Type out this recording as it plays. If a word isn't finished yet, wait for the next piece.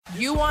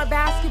You want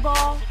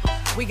basketball?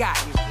 We got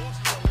you.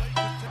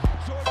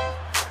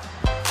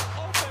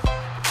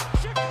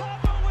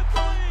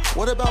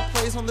 What about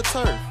plays on the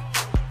turf?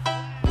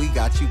 We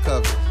got you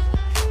covered.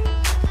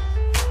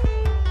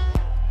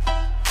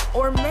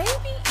 Or maybe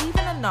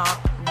even a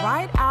knock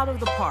right out of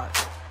the park.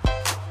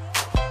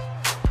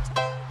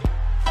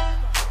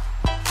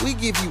 We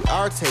give you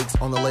our takes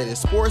on the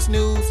latest sports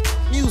news,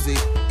 music,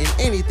 and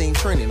anything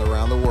trending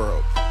around the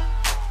world.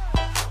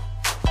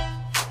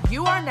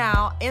 You are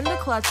now in the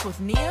clutch with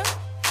Nia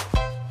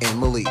And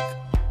Malik.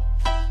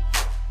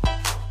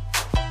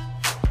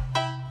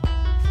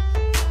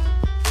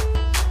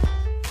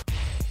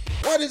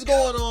 What is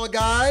going on,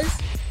 guys?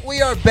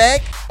 We are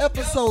back,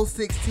 episode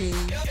 16.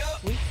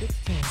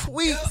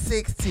 Sweet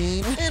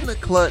 16 in the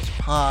Clutch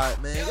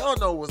Pod, man. Y'all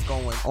know what's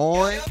going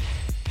on.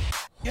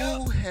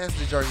 Who has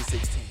the jersey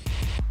 16?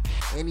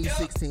 Any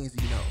 16s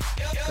do you know?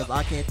 Because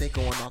I can't think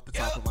of one off the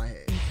top of my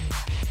head.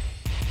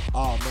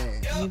 Oh,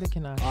 man. Neither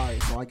can I. All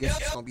right, so I guess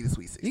it's going to be the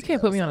Sweet 16. You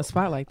can't put me on a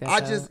spot like that. I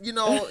though. just,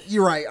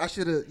 you're right. I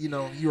should have,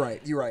 you're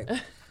right.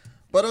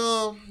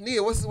 But,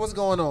 Nia, what's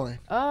going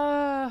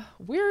on?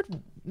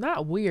 Weird,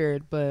 not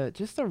weird, but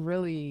just a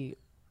really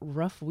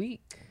rough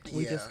week.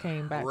 We just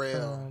came back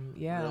from.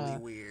 Yeah. Really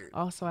weird.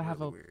 Also, I have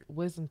really a weird.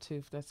 wisdom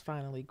tooth that's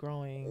finally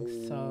growing.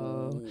 Ooh.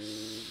 So,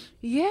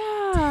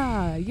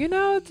 yeah,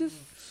 just.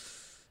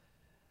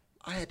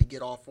 I had to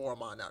get all four of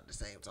mine out at the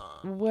same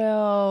time.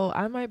 Well,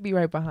 I might be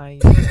right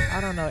behind you. I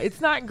don't know. It's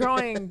not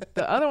growing.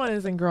 The other one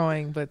isn't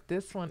growing, but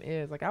this one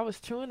is. Like, I was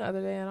chewing the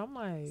other day, and I'm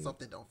like.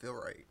 Something don't feel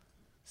right.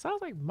 So I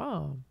was like,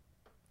 Mom,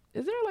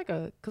 is there like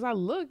because I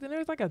looked, and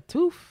there's like a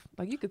tooth.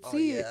 Like, you could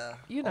see it.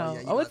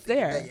 It's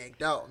there. That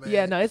yanked out, man.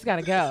 Yeah, no, it's got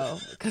to go.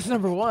 Because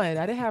number one,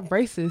 I didn't have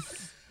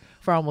braces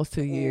for almost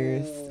 2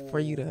 years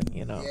for you to, Yeah, to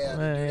do that.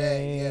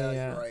 Yeah,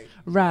 you're right.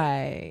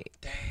 Right.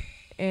 Dang.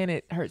 And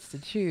it hurts to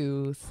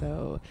chew.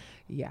 So,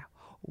 yeah.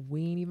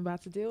 We ain't even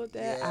about to deal with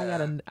that.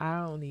 Yeah. I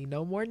don't need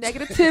no more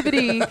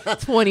negativity.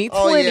 2020.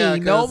 Oh, yeah,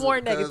 no more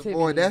negativity.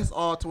 Boy, that's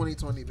all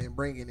 2020 been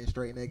bringing is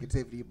straight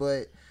negativity.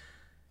 But,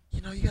 you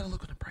got to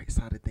look on the bright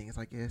side of things,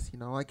 I guess.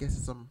 I guess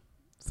some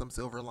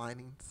silver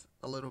linings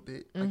a little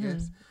bit, I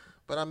guess.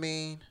 But, I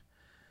mean,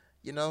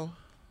 you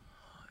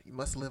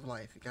must live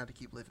life. You got to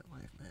keep living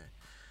life, man.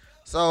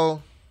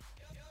 So,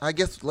 I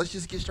guess let's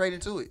just get straight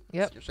into it.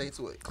 Yep. Let's get straight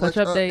to it. Clutch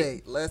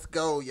update. Let's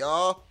go,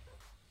 y'all.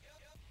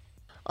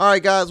 All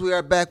right, guys, we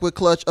are back with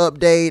Clutch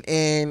Update.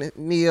 And,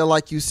 Nia,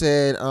 like you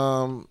said,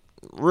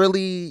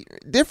 really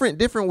different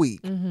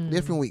week.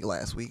 Different week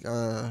last week.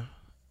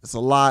 It's a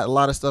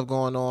lot of stuff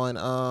going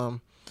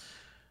on.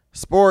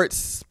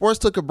 Sports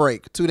took a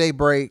break, 2-day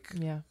break.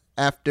 Yeah.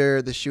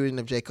 After the shooting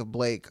of Jacob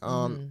Blake.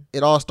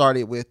 It all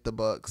started with the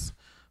Bucks.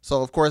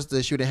 So, of course,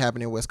 the shooting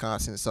happened in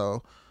Wisconsin.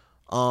 So,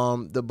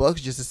 the Bucks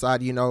just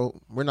decided,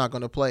 we're not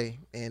going to play.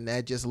 And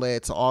that just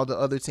led to all the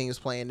other teams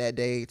playing that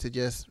day to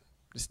just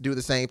do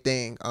the same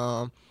thing.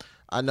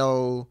 I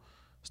know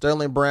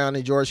Sterling Brown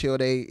and George Hill,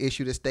 they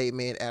issued a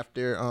statement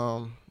after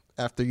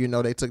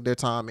they took their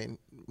time and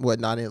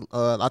whatnot. And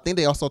I think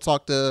they also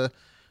talked to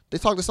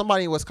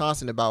somebody in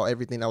Wisconsin about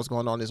everything that was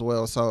going on as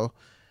well. So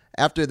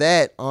after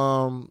that,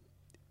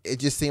 it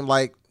just seemed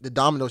like the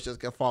dominoes just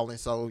kept falling.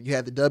 So you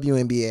had the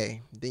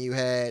WNBA, then you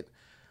had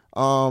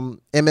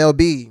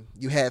MLB,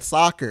 you had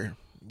soccer,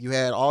 you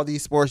had all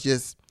these sports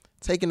just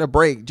taking a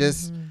break,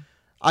 just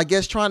I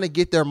guess trying to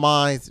get their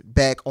minds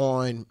back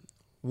on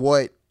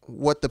what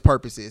the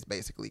purpose is,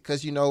 basically.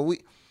 Because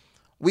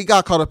we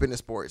got caught up in the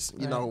sports.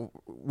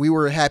 We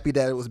were happy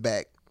that it was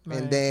back,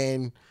 and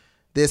then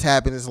this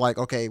happened. It's like,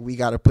 okay, we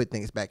got to put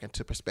things back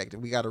into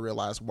perspective. We got to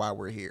realize why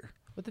we're here.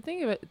 But the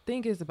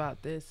thing is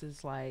about this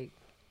is like,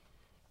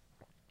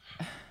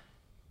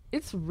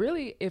 it's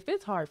really, if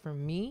it's hard for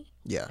me,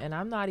 and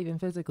I'm not even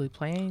physically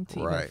playing to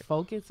even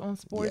focus on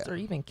sports or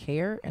even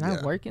care, and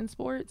I work in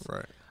sports,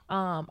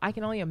 I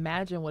can only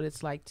imagine what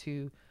it's like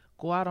to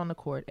go out on the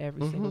court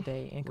every single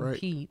day and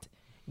compete,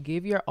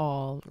 give your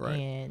all,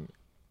 and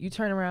you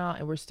turn around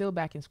and we're still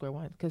back in square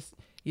one. Because,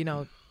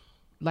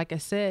 like I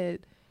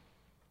said,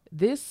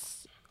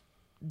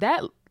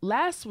 that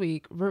last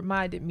week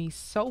reminded me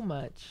so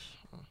much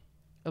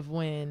of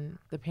when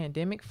the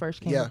pandemic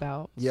first came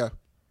about. Yeah.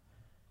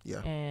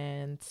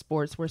 And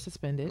sports were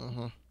suspended.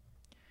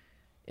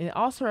 It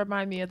also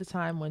reminded me of the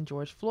time when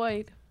George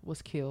Floyd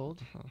was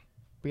killed,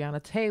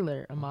 Breonna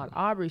Taylor, Ahmaud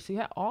Arbery. So you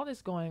had all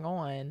this going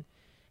on.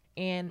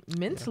 And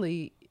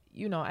mentally,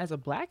 as a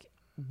black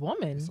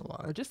woman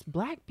or just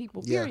black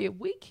people, period,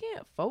 we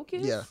can't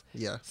focus.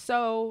 Yeah.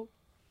 So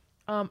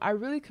I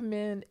really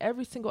commend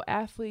every single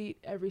athlete,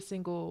 every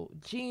single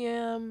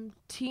GM,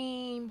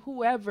 team,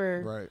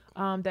 whoever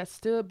that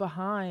stood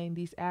behind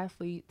these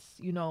athletes,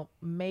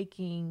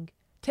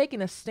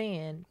 taking a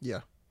stand,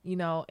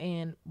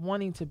 and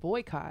wanting to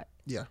boycott.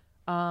 Yeah.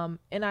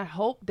 And I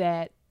hope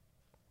that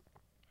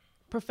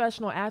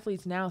professional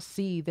athletes now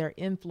see their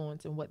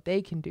influence and what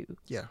they can do.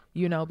 Yeah.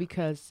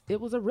 Because it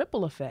was a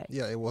ripple effect.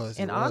 Yeah, it was.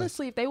 And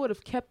honestly, if they would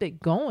have kept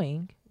it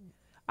going,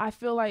 I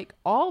feel like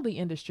all the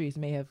industries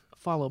may have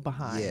followed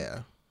behind.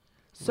 Yeah.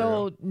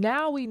 So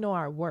now we know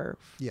our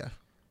worth. Yeah.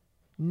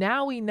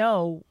 Now we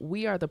know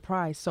we are the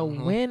prize. So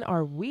when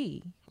are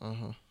we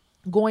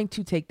going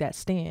to take that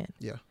stand?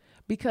 Yeah.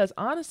 Because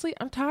honestly,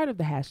 I'm tired of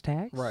the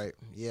hashtags. Right.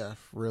 Yeah,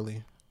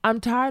 really.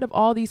 I'm tired of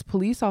all these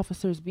police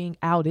officers being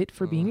outed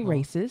for being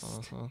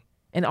racist.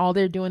 And all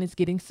they're doing is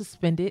getting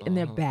suspended and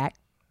they're back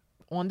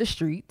on the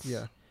streets.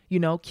 Yeah. You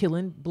know,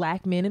 killing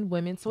black men and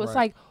women. So it's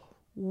like,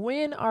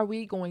 when are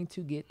we going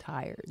to get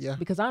tired? Yeah.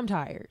 Because I'm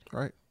tired.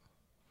 Right.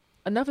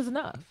 Enough is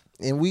enough.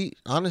 And we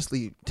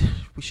honestly,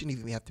 we shouldn't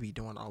even have to be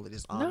doing all of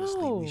this.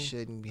 Honestly, No. we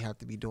shouldn't have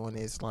to be doing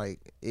this.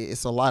 Like,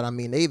 it's a lot. I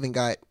mean, they even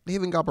got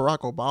Barack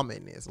Obama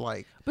in this.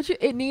 Like, but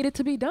it needed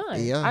to be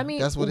done. Yeah, I mean,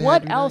 that's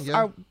what else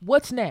are?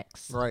 What's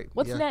next? Right.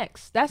 What's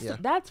next?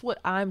 That's what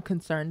I'm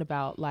concerned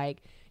about.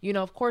 Like, you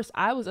know, of course,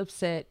 I was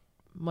upset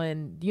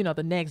when, you know,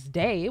 the next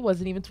day it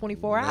wasn't even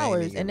 24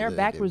 hours and they're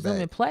back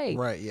resuming play.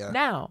 Right. Yeah.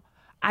 Now,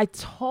 I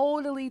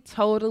totally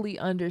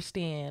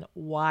understand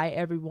why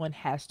everyone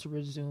has to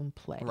resume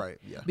play. Right,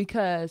 yeah.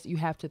 Because you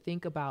have to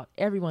think about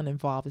everyone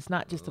involved. It's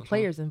not just the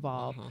players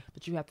involved,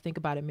 but you have to think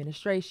about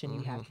administration. You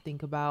have to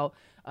think about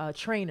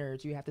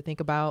trainers. You have to think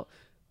about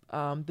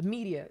the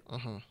media.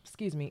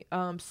 Excuse me.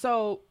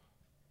 So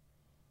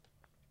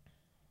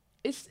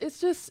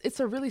it's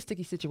a really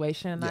sticky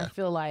situation. Yeah. I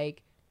feel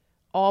like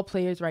all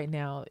players right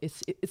now,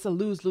 it's a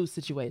lose-lose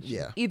situation.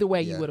 Yeah. Either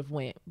way, you would have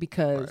went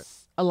because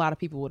a lot of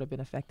people would have been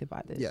affected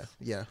by this.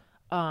 Yeah.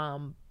 Yeah.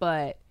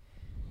 But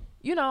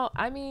you know,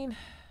 I mean,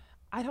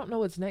 I don't know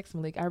what's next,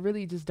 Malik. I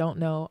really just don't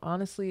know.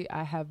 Honestly,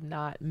 I have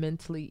not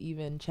mentally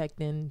even checked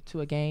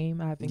into a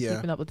game. I have been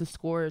keeping up with the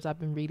scores. I've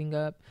been reading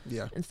up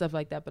and stuff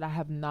like that, but I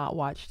have not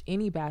watched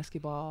any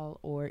basketball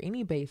or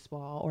any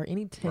baseball or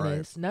any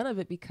tennis, none of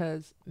it,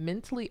 because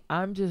mentally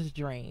I'm just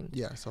drained.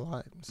 Yeah, it's a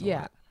lot.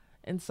 Yeah.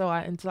 And so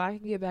until I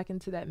can get back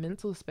into that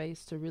mental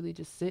space to really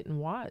just sit and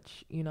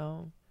watch, you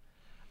know,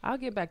 I'll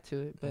get back to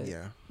it. But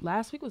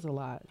last week was a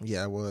lot.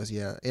 Yeah, it was.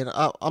 Yeah. And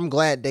I'm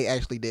glad they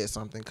actually did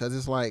something, because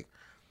it's like,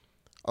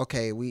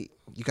 okay, you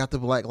got the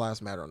Black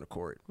Lives Matter on the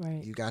court.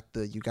 Right. You got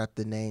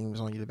the names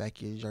on the back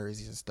of your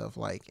jerseys and stuff,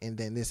 like, and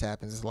then this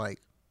happens. It's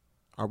like,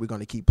 are we going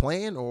to keep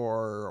playing,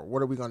 or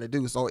what are we going to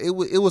do? So it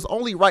was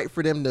only right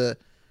for them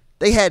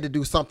they had to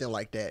do something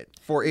like that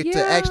for it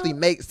to actually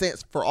make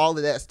sense for all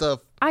of that stuff.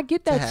 I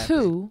get that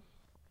too.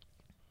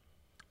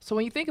 So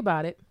when you think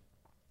about it,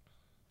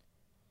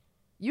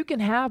 you can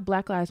have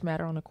Black Lives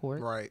Matter on the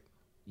court. Right.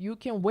 You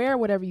can wear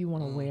whatever you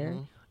want to wear.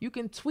 You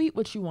can tweet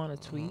what you want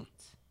to tweet.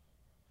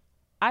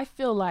 I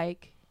feel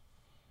like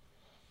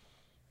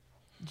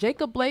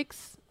Jacob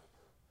Blake's,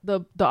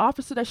 the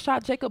officer that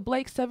shot Jacob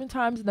Blake 7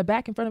 times in the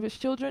back in front of his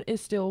children,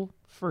 is still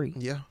free.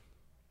 Yeah.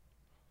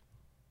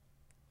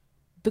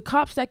 The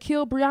cops that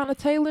killed Breonna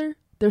Taylor,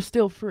 they're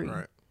still free.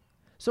 Right.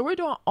 So we're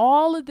doing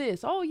all of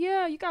this. Oh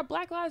yeah, you got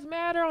Black Lives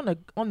Matter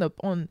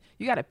on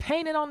you got it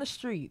painted on the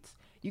streets.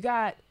 You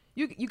got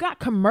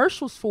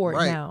commercials for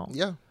it now.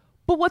 Yeah.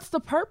 But what's the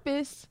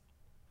purpose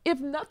if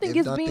nothing's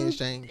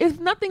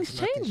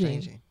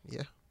changing?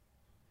 Yeah.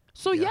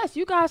 So yes,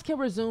 you guys can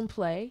resume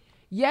play.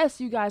 Yes,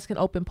 you guys can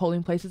open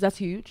polling places. That's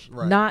huge.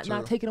 Right.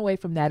 Not taken away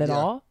from that at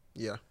all.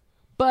 Yeah.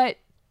 But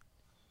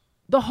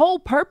the whole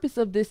purpose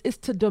of this is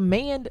to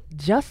demand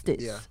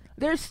justice. Yeah.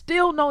 There's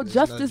still no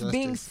justice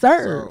being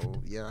served.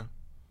 So, yeah.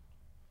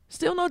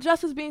 Still no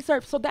justice being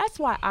served. So that's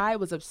why I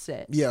was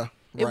upset. Yeah.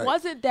 It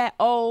wasn't that,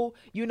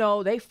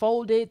 they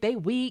folded, they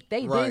weak,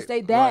 they this,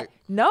 they that. Right.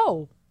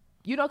 No.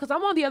 Because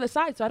I'm on the other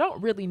side, so I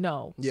don't really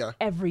know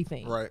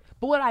everything. Right.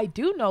 But what I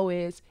do know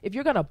is, if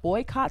you're going to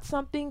boycott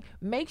something,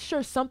 make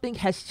sure something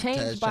has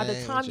changed by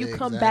the time you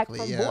come back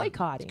from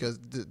boycotting. Because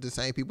the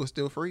same people are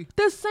still free.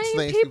 The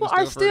same people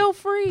are still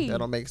free. That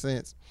don't make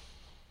sense.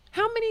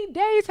 How many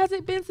days has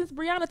it been since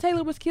Breonna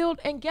Taylor was killed?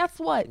 And guess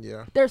what?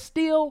 Yeah. They're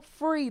still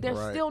free. There's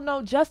still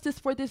no justice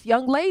for this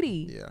young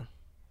lady. Yeah.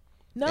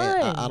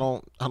 None. I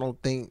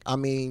don't think,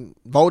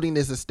 voting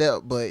is a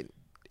step, but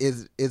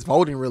is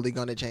voting really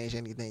going to change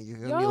anything? You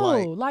feel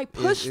me? Like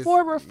push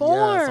for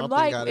reform.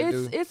 Yeah,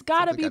 it's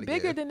got to be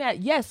bigger than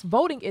that. Yes,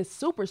 voting is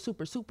super,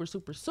 super, super,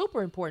 super,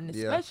 super important,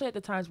 especially at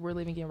the times we're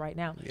living in right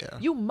now. Yeah.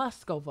 You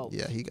must go vote.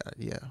 Yeah,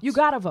 you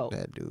got to vote.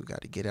 That dude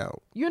got to get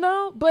out.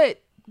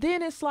 But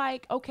then it's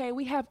like, okay,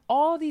 we have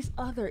all these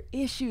other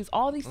issues,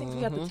 all these things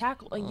we have to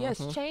tackle. And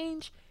yes,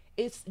 change,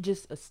 it's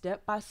just a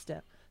step by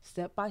step.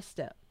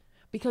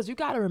 Because you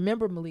got to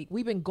remember, Malik,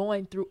 we've been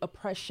going through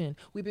oppression.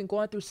 We've been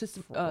going through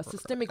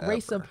systemic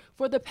racism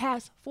for the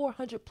past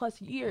 400 plus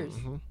years.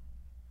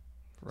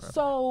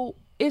 So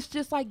it's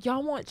just like,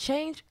 y'all want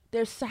change?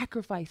 There's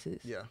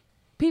sacrifices. Yeah.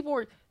 People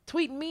were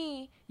tweeting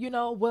me,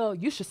 well,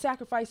 you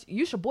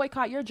should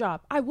boycott your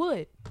job. I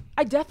would.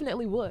 I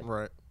definitely would.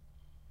 Right.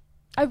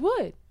 I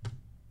would.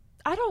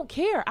 I don't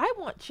care. I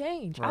want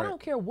change. Right. I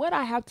don't care what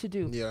I have to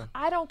do. Yeah.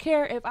 I don't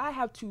care if I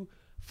have to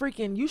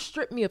you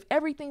strip me of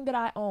everything that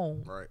I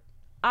own. Right.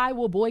 I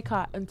will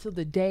boycott until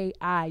the day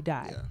I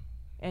die. Yeah.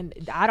 And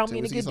I don't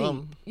mean to get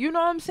deep. You know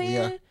what I'm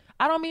saying? Yeah.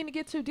 I don't mean to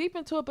get too deep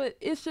into it, but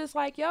it's just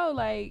like,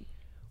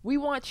 we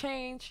want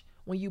change.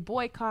 when you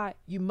boycott,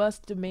 you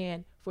must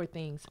demand for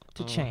things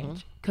to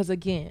change. Because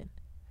again,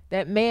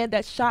 that man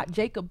that shot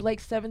Jacob Blake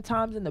 7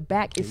 times in the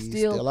back is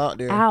still out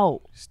there.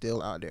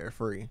 Still out there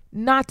free.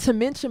 Not to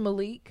mention,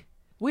 Malik,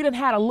 we done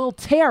had a little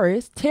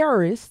terrorist,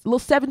 little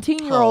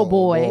 17-year-old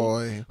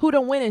boy who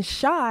done went and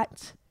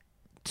shot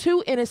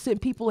 2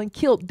 innocent people and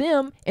killed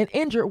them and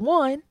injured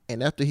 1.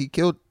 And after he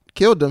killed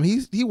them,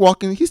 he's still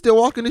walking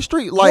the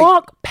street. Like,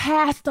 walk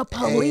past the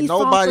police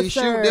nobody officers.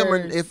 shoot them.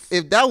 And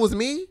if that was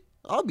me,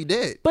 I'll be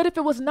dead. But if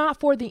it was not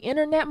for the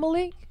internet,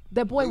 Malik,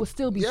 that boy would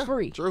still be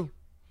free. True.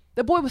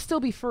 The boy would still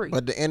be free.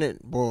 But the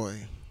internet, boy,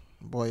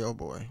 oh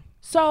boy.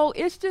 So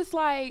it's just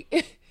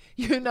like,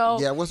 you know.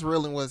 Yeah, what's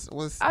real and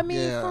what's. I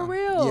mean, for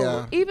real.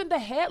 Yeah. Even the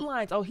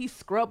headlines. Oh, he's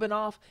scrubbing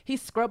off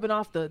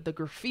the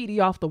graffiti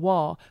off the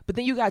wall. But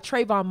then you got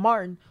Trayvon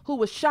Martin, who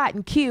was shot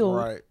and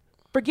killed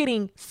for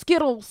getting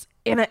Skittles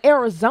in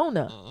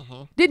Arizona.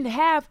 Didn't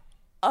have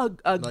a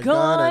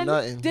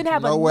gun, didn't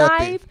have a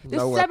knife.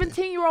 This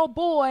 17-year-old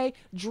boy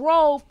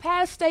drove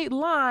past state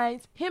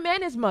lines, him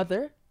and his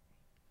mother,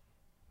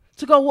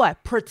 to go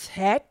what?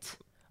 Protect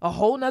a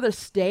whole nother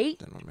state?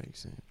 That don't make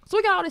sense. So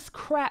we got all this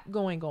crap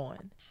going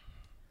on.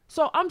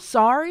 So I'm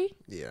sorry.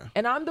 Yeah.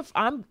 And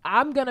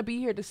I'm gonna be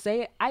here to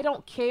say it. I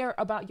don't care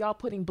about y'all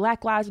putting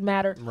Black Lives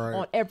Matter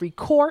on every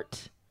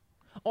court,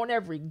 on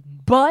every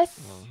bus,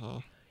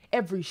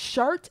 every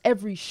shirt,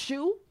 every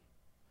shoe.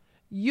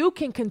 You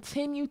can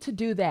continue to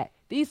do that.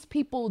 These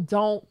people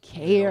don't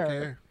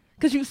care.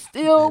 Because you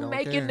still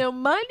making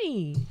them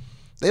money.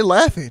 They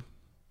laughing.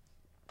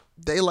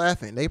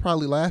 They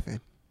probably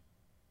laughing.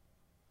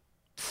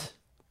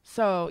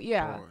 So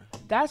yeah,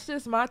 that's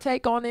just my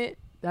take on it.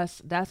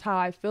 That's how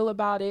I feel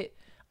about it.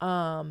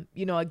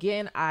 You know,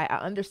 again, I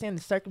understand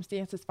the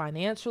circumstances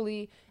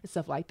financially and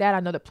stuff like that. I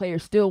know the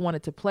players still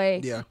wanted to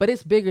play, but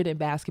it's bigger than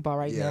basketball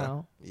right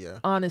now. Yeah.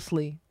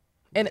 Honestly.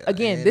 And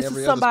again, and this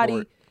is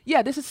somebody.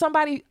 Yeah, this is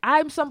somebody.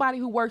 I'm somebody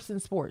who works in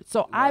sports,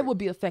 so I would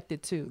be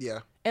affected too. Yeah.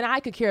 And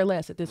I could care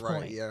less at this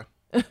point. Yeah.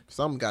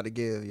 Something got to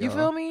give. You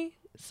feel me?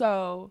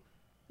 So,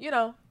 you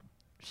know,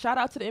 shout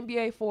out to the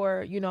NBA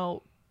for, you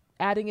know,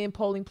 adding in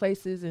polling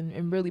places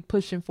and really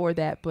pushing for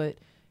that. But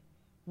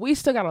we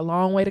still got a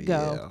long way to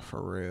go. Yeah, for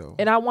real.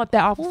 And I want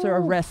that officer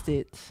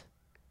arrested.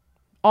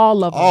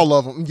 All of them. All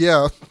of them.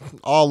 Yeah.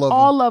 All of them.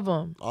 All of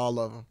them. All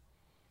of them.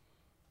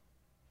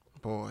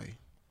 Boy,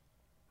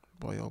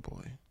 oh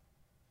boy.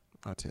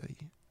 I tell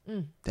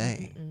you.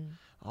 Dang.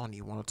 I don't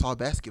even want to talk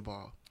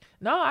basketball.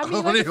 No, I mean,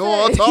 I don't even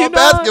want to talk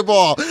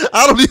basketball.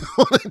 I don't even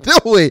want to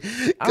do it.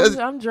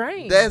 I'm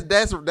drained.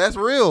 That's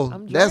real.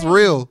 That's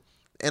real.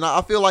 And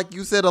I feel like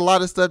you said a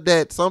lot of stuff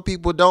that some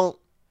people don't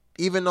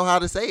even know how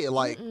to say it.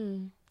 Like,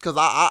 because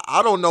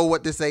I don't know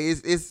what to say.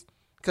 It's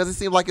because it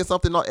seems like it's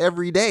something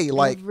every day,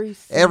 like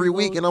every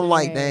week. And I'm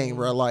like, dang,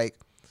 bro, like,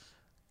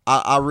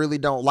 I really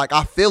don't. Like,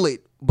 I feel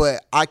it,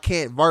 but I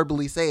can't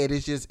verbally say it.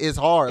 It's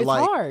hard. It's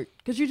hard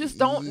because you just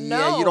don't know.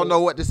 Yeah, you don't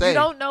know what to say. You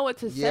don't know what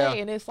to say.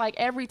 And it's like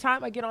every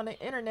time I get on the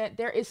internet,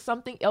 there is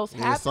something else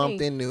happening. There's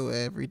something new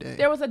every day.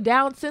 There was a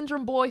Down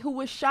syndrome boy who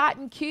was shot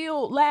and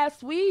killed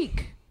last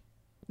week.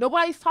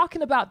 Nobody's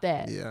talking about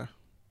that. Yeah.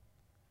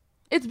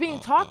 It's being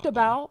talked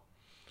about,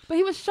 but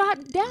he was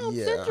shot Down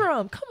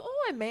syndrome. Come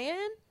on,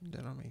 man.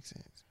 That don't make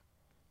sense.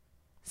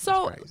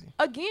 So,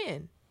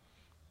 again,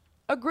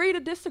 agree to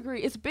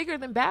disagree. It's bigger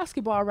than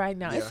basketball right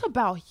now. Yeah. It's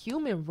about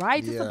human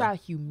rights. Yeah. It's about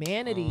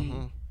humanity.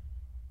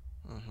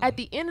 At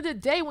the end of the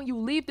day, when you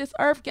leave this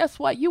earth, guess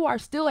what? You are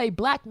still a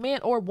black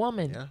man or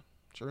woman. Yeah,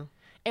 true.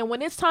 And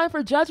when it's time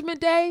for Judgment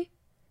Day,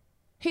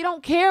 he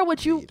don't care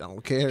what you... He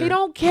don't care. He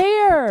don't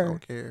care.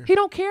 He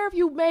don't care if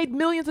you made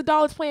millions of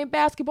dollars playing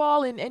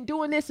basketball and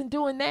doing this and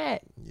doing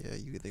that. Yeah,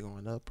 you either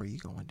going up or you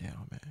going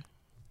down, man.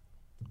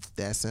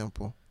 That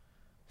simple.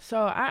 So,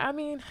 I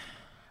mean...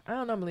 I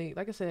don't know, Malik.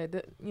 Like I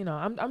said, you know,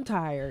 I'm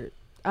tired.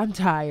 I'm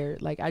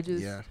tired. Like I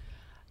just,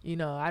 you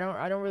know, I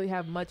don't really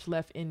have much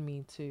left in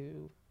me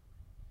to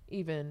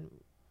even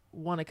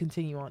want to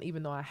continue on,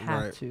 even though I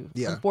have to.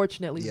 Yeah.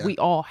 Unfortunately, we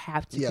all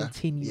have to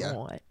continue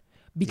on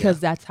because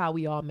that's how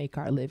we all make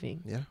our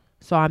living. Yeah.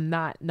 So I'm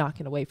not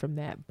knocking away from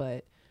that,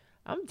 but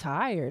I'm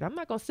tired. I'm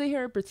not gonna sit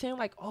here and pretend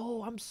like,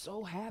 oh, I'm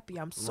so happy.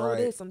 I'm so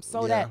this. I'm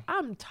so that.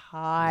 I'm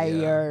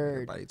tired. Yeah.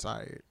 Everybody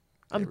tired.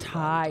 I'm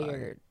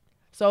tired.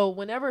 So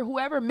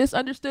whoever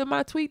misunderstood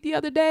my tweet the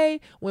other day,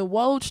 when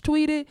Woj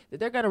tweeted that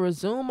they're going to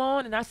resume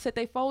on and I said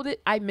they folded,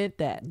 I meant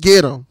that.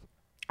 Get them.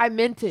 I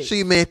meant it.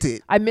 She meant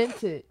it. I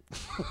meant it.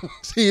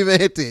 She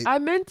meant it. I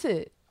meant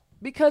it.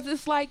 Because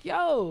it's like,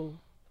 yo,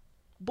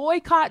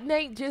 boycotting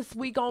ain't just,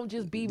 we going to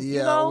just be,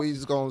 you know. We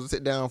just going to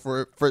sit down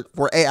for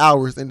 8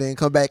 hours and then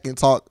come back and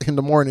talk in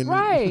the morning.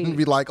 Right. And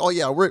be like, oh,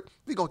 yeah, we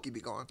going to keep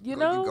it going. You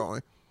know? Keep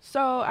going.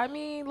 So, I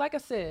mean, like I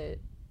said,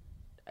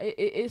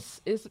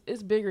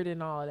 it's bigger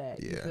than all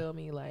that. You feel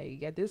me?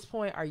 Like at this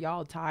point, are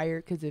y'all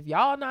tired? Because if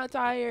y'all not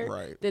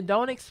tired, then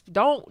don't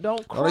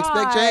cry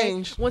expect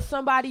change when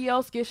somebody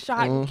else gets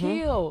shot and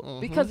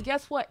killed. Because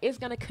guess what? It's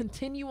gonna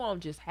continue on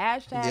just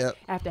hashtag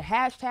after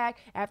hashtag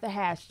after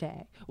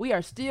hashtag. We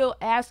are still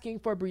asking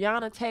for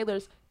Breonna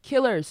Taylor's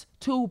killers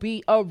to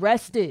be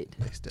arrested.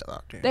 They still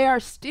out there. They are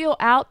still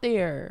out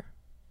there.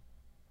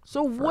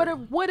 So what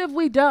have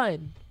we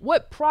done?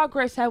 What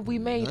progress have we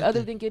made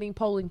other than getting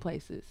polling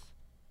places?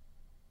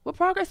 What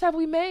progress have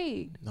we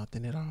made?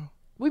 Nothing at all.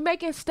 We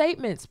making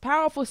statements,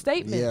 powerful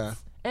statements. Yeah.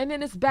 And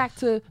then it's back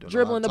to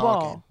dribbling the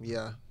ball.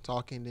 Yeah,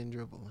 talking then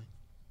dribbling.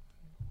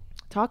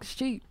 Talk is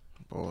cheap.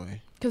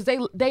 Boy. Because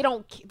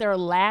they're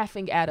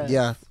laughing at us.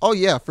 Yeah. Oh,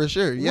 yeah, for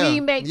sure. Yeah. We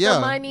make the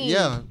money.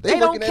 Yeah. They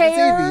don't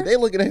care. The TV. They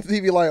looking at the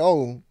TV like,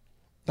 oh,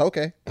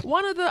 okay.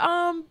 One of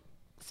the,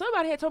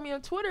 somebody had told me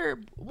on Twitter,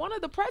 one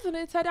of the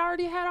presidents had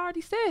already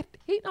said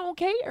he don't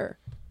care.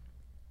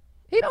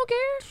 He don't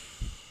care.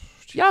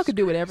 Y'all can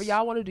do whatever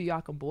y'all want to do.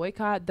 Y'all can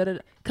boycott,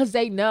 because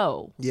they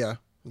know. Yeah.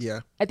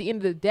 Yeah. At the end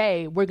of the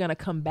day, we're going to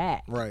come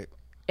back. Right.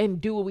 And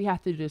do what we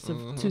have to do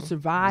to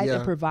survive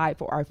and provide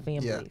for our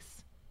families. Yeah.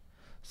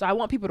 So I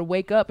want people to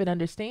wake up and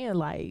understand,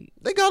 like,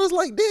 they got us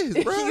like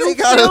this, bro. They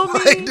got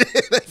us like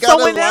this.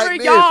 So whenever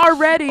y'all are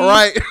ready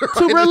to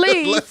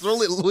release,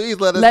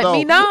 let us know. Let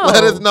me know.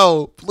 Let us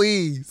know,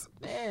 please.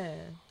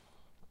 Man.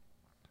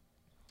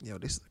 Yo,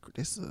 this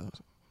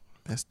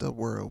that's the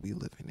world we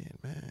living in,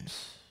 man.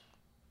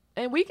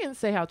 And we can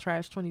say how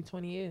trash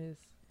 2020 is.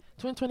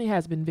 2020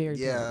 has been very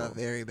terrible.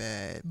 Very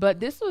bad. But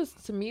this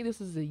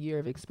is a year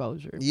of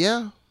exposure.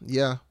 Yeah.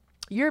 Yeah.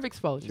 Year of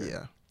exposure.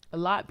 Yeah. A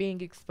lot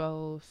being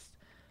exposed.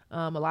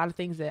 A lot of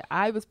things that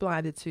I was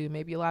blinded to,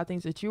 maybe a lot of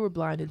things that you were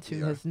blinded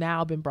to, has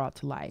now been brought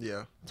to light.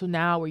 Yeah. So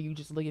now where you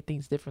just look at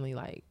things differently,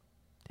 like,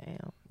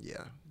 damn.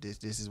 Yeah.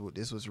 This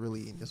was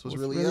really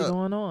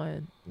going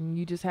on. And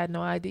you just had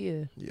no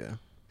idea. Yeah.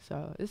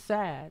 So it's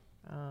sad.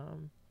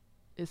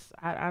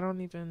 I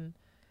don't even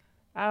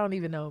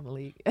know,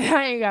 Malik.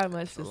 I ain't got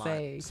much to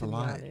say, to be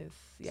honest.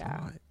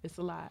 Yeah. It's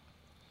a lot.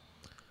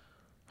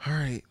 All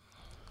right.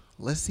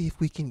 Let's see if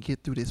we can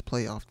get through this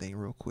playoff thing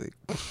real quick.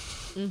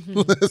 Mm-hmm.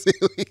 Let's see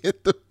if we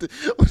get through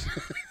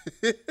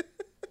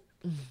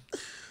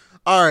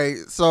All right,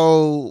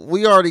 so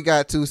we already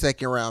got 2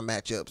 second-round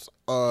matchups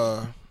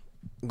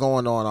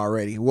going on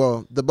already.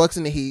 Well, the Bucks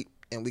and the Heat,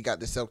 and we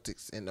got the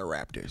Celtics and the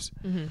Raptors.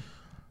 Mm-hmm.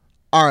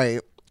 All right,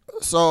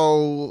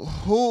 so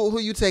who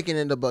you taking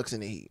in the Bucks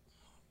and the Heat?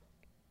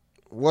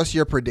 What's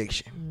your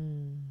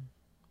prediction?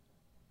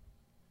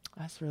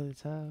 That's really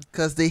tough.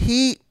 Because the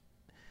Heat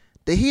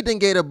didn't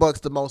get the Bucks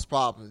the most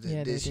problems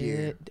this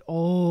year.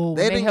 Oh,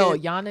 they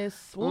held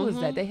Giannis. What was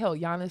that? They held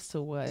Giannis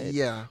to what?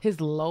 Yeah, his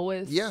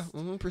lowest. Yeah,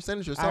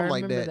 percentage or something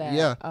like that.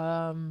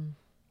 Yeah.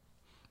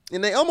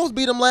 And they almost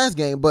beat them last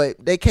game,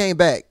 but they came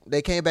back.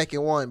 They came back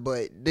and won.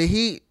 But the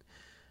Heat,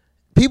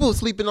 people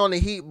sleeping on the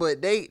Heat,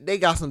 but they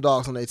got some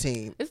dogs on their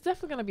team. It's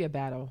definitely gonna be a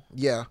battle.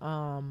 Yeah.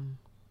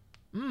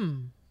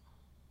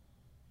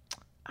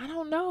 I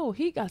don't know.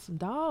 He got some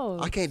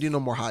dogs. I can't do no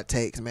more hot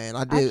takes, man.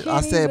 I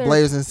said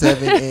Blazers in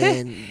 7,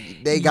 and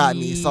they got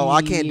me, so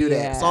I can't do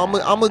that. So I'm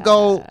gonna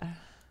go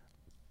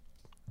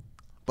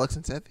Bucks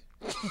in 7.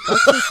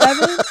 Bucks in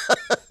 7?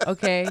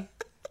 Okay.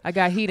 I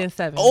got Heat in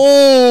 7.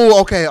 Oh,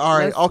 okay. All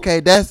right.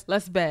 Okay,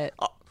 let's bet.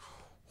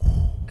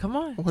 Come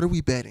on. What are we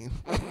betting?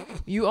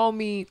 You owe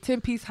me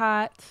 10-piece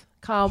hot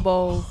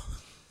combo.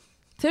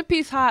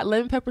 10-piece hot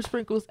lemon pepper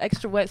sprinkles,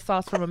 extra wet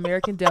sauce from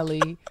American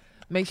Deli.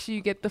 Make sure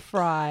you get the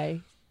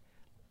fry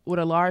with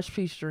a large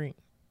peach drink.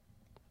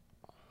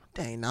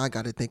 Dang, now I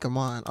got to think of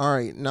mine. All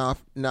right,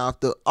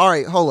 all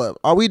right, hold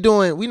up. We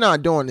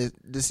not doing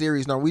the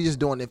series? No, we just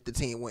doing if the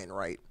team win,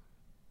 right?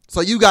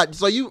 So you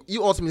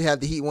ultimately have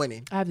the Heat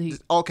winning. I have the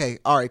Heat. Okay,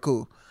 all right,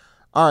 cool.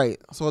 All right,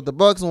 so if the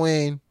Bucks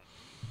win,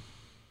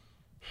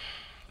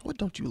 what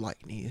don't you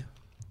like, Nia?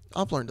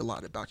 I've learned a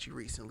lot about you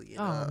recently.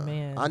 And,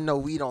 man, I know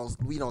we don't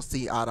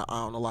see eye to eye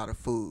on a lot of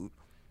food.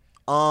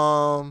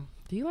 Do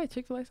you like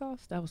Chick-fil-A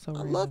sauce? That was so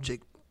random. I love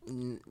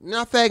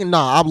Not fagging.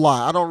 Nah, I'm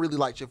lying. I don't really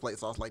like Chick-fil-A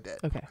sauce like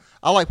that. Okay.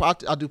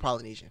 I do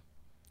Polynesian.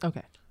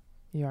 Okay.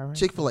 You are right.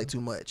 Chick-fil-A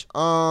too much. We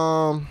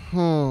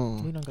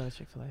don't go to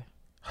Chick-fil-A.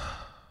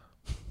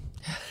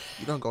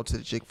 You don't go to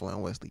the Chick-fil-A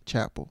in Wesley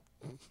Chapel.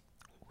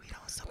 We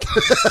don't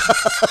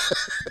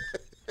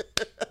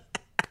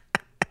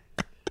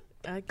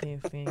I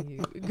can't stand you.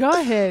 Go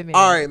ahead, man.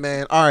 All right,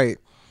 man. All right.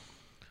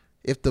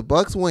 If the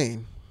Bucks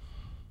win,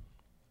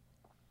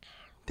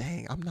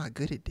 dang, I'm not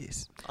good at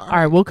this. All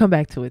right, we'll come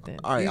back to it then.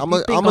 All right, I'm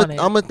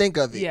gonna think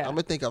of it. Yeah. I'm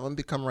gonna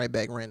be coming right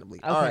back randomly.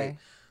 Okay. All right.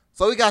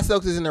 So we got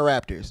Celtics and the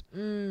Raptors.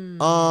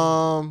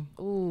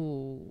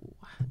 Ooh.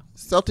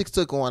 Celtics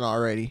took one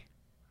already.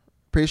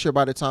 Pretty sure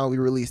by the time we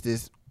release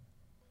this,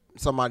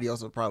 somebody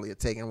else will probably have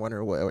taken one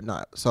or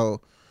whatnot.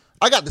 So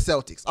I got the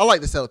Celtics. I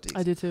like the Celtics.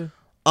 I do too.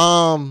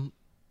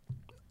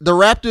 The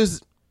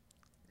Raptors,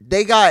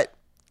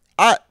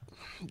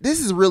 this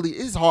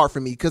is hard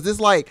for me because it's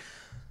like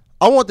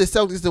I want the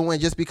Celtics to win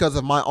just because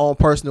of my own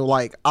personal,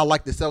 like, I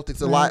like the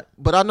Celtics a lot,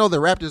 but I know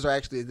the Raptors are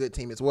actually a good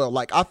team as well.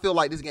 Like, I feel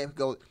like this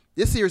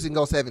series can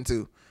go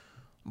 7-2,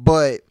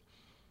 but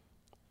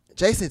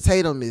Jason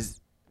Tatum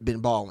has been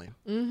balling.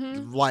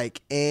 Mm-hmm.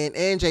 Like, and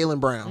Jaylen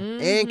Brown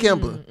and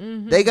Kemba.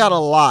 Mm-hmm. They got a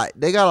lot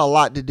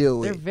to deal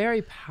with. They're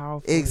very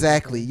powerful.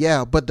 Exactly.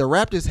 Yeah. But the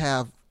Raptors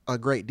have a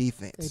great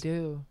defense. They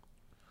do.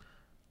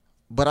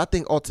 But I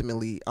think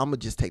ultimately I'm gonna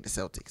just take the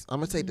Celtics. I'm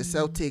gonna take the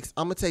Celtics.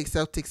 I'm gonna take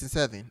Celtics in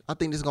 7. I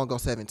think this is gonna go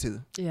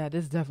 7-2. Yeah,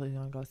 this is definitely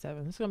gonna go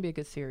 7. This is gonna be a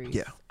good series.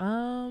 Yeah.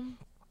 I'm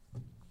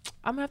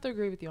gonna have to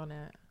agree with you on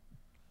that.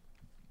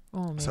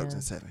 Oh man. Celtics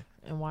in 7.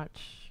 And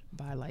watch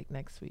by like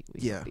next week.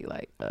 We could be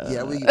like,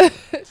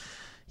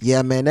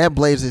 Yeah, man, that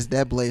Blazers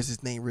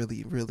thing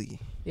really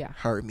yeah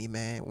hurt me,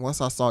 man.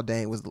 Once I saw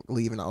Dame was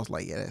leaving, I was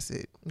like, yeah, that's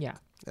it. Yeah.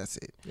 That's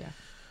it. Yeah.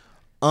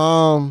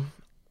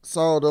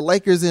 So the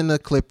Lakers and the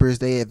Clippers,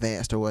 they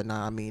advanced or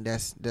whatnot. I mean,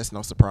 that's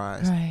no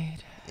surprise. Right.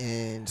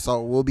 And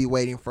so we'll be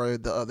waiting for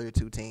the other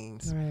two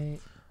teams. Right.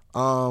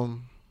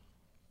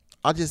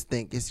 I just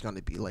think it's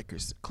gonna be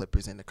Lakers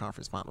Clippers in the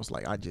conference finals.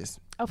 Like course.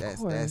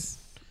 That's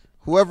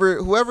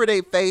whoever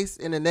they face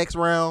in the next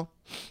round,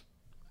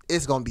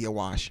 it's gonna be a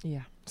wash.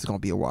 Yeah. It's gonna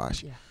be a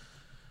wash. Yeah.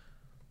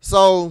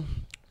 So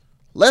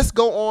let's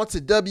go on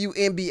to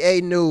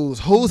WNBA news.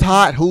 Who's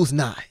hot? Who's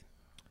not?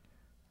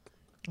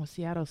 Well,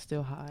 Seattle's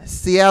still hot.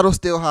 Seattle's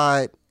still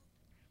hot.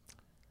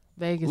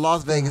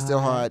 Las Vegas still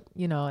hot.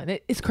 You know, and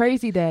it's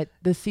crazy that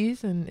the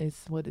season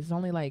is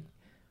only like,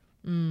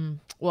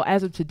 well,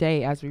 as of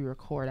today, as we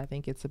record, I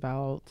think it's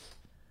about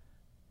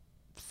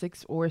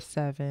 6 or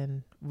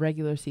 7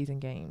 regular season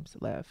games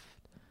left.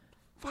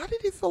 Why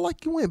did it feel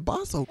like it went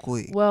by so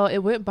quick? Well, it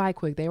went by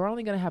quick. They were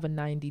only going to have a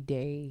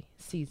 90-day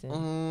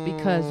season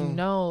because, you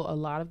know, a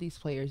lot of these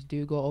players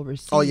do go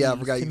overseas. Oh, yeah. I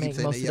forgot you keep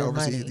saying that. Yeah,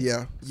 overseas.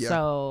 Money. Yeah.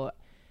 So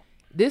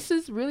this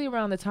is really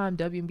around the time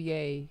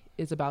WNBA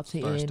is about to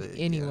end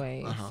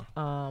anyway. Yeah.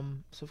 Uh-huh.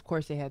 So, of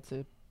course, they had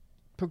to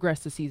progress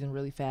the season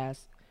really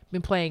fast.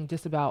 Been playing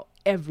just about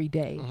every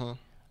day.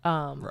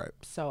 Right.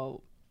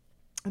 So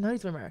I know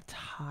these women are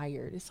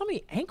tired. There's so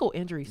many ankle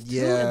injuries too.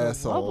 Yeah,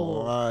 it's a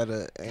lot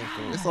of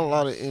ankle. It's a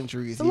lot of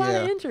injuries. It's a lot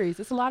of injuries.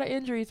 It's a lot of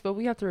injuries, but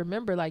we have to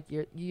remember, like,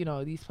 you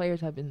know, these players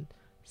have been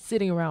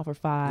sitting around for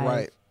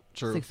 5,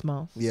 6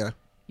 months. Yeah.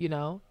 You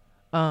know,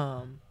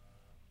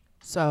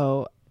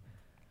 so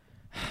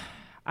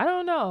I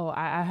don't know.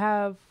 I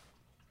have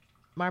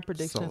my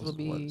predictions will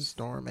be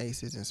Storm,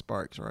 Aces, and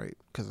Sparks, right?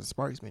 Because the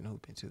Sparks been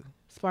hooping too.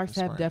 Sparks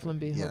have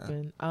definitely been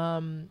hooping.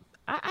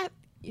 I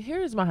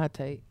here's my hot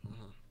take.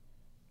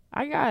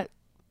 I got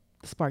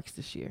the Sparks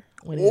this year.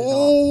 I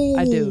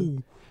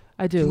do.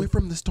 You went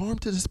from the Storm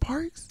to the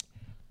Sparks?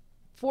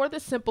 For the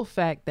simple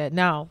fact that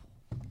now,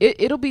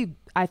 it'll be,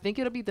 I think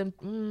it'll be them.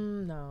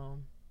 No.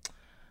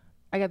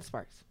 I got the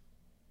Sparks.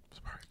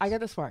 I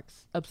got the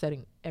Sparks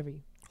upsetting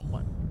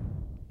everyone.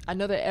 I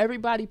know that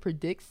everybody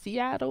predicts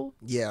Seattle.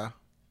 Yeah.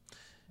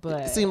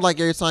 But it seems like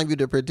every time you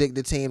to predict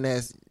the team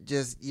that's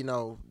just, you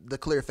know, the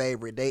clear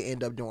favorite, they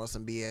end up doing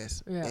some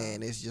BS. Yeah.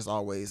 And it's just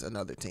always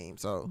another team.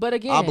 So, but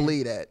again, I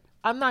believe that.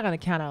 I'm not going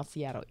to count out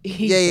Seattle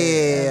either.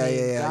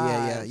 Yeah.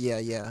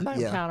 I'm not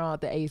going to count out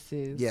the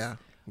Aces. Yeah.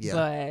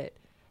 But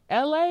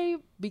LA,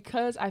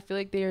 because I feel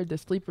like they're the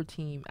sleeper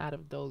team out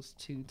of those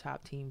two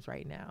top teams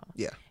right now.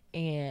 Yeah.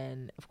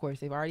 And, of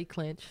course, they've already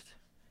clinched.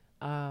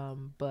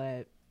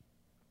 But,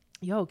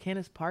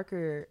 Candace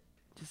Parker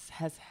just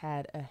has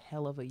had a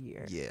hell of a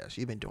year. Yeah,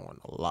 she's been doing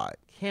a lot.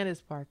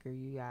 Candace Parker,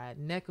 you got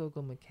Nneka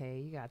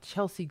Ogwumike, you got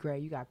Chelsea Gray,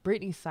 you got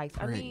Brittany Sykes.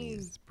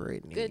 Goodness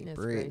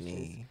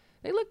gracious.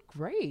 They look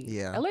great.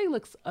 Yeah. LA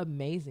looks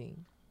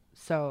amazing.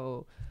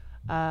 So,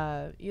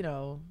 I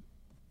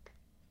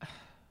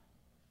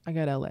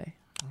got LA. Right.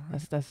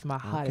 That's my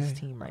hottest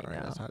team right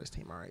now. That's hottest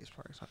team. All right.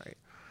 All right.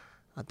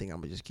 I think I'm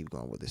going to just keep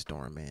going with the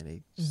Storm, man.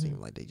 They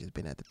seem like they just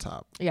been at the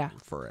top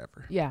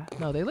forever. Yeah.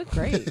 No, they look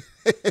great.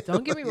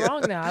 Don't get me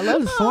wrong now. I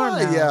love the Storm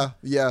now.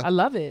 Yeah. I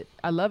love it.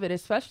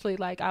 Especially,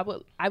 like, I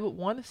would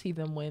want to see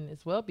them win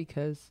as well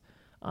because,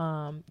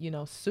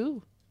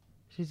 Sue,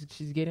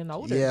 she's getting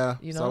older. Yeah.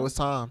 You know? So it's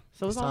time.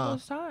 So it's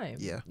almost time.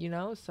 Yeah.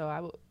 So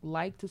I would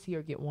like to see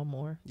her get one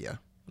more. Yeah.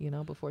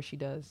 Before she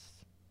does,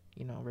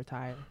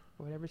 retire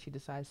or whatever she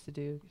decides to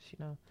do.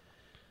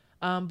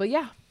 But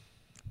yeah.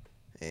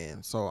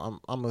 And so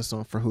I'm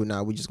assuming for who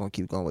now, we just gonna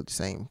keep going with the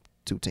same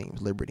two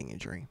teams, Liberty and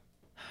Dream.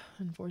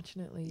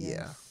 Unfortunately,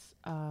 yes.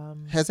 Yeah.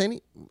 Has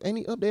any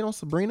update on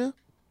Sabrina?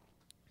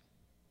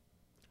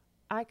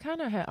 I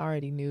kind of had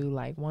already knew,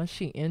 like, once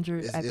she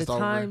injured the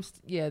time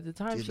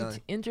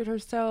she injured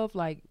herself,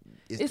 like,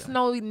 it's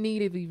no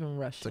need of even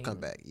rushing to come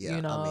back.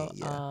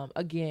 Yeah.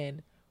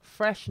 Again,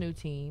 fresh new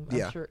team.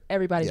 I'm sure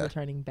everybody's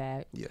returning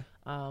back. Yeah.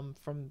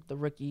 From the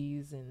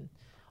rookies and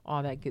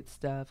all that good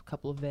stuff. A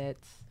couple of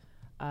vets.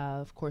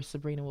 Of course,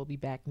 Sabrina will be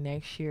back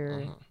next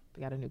year.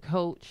 We got a new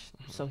coach,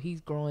 so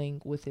he's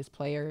growing with his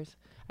players.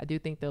 I do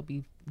think they'll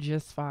be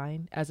just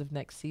fine as of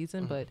next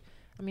season, but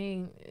I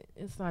mean,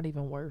 it's not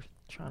even worth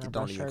trying to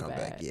rush her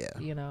back. Yeah.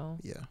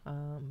 Yeah.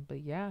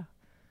 But yeah.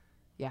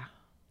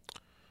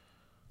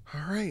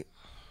 All right,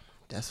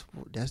 that's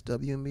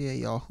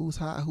WNBA, y'all. Who's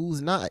hot?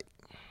 Who's not?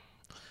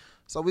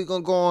 So we're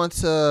gonna go on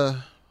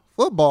to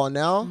football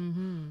now.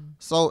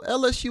 So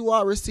LSU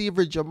wide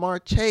receiver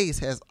Jamar Chase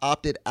has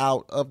opted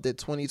out of the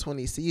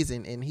 2020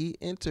 season and he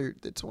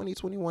entered the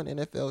 2021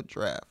 NFL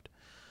draft.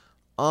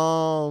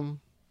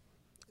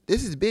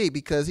 this is big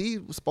because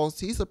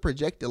he's a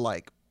projected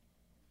like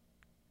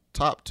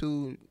top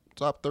 2,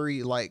 top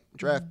 3 like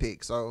draft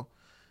pick. So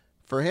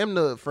for him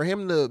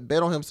to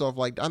bet on himself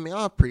like, I mean,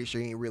 I'm pretty sure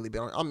he ain't really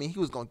bet on. I mean, he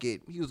was gonna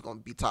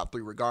be top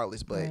 3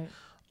 regardless. But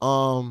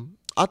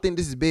I think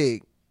this is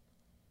big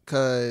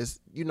because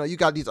you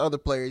got these other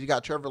players. You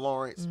got Trevor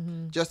Lawrence,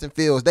 Justin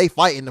Fields. They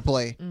fighting to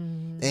play,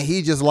 and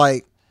he just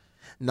like,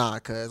 nah,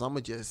 cuz I'm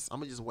gonna just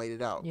wait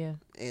it out. Yeah.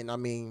 And I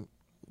mean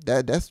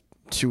that's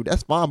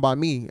fine by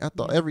me. I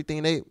thought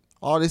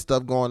all this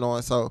stuff going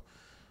on. So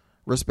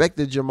respect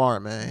to Jamar,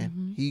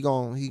 man. He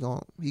gon'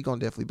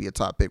 definitely be a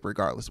top pick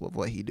regardless of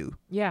what he do.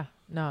 Yeah.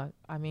 No,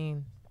 I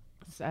mean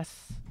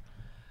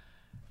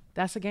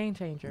that's a game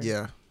changer.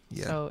 Yeah.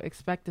 Yeah. So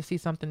expect to see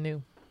something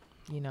new.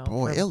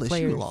 Boy,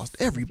 LSU lost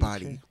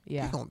everybody.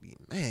 Yeah. He gonna be,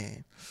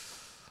 man.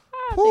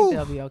 I think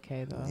they'll be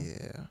okay though.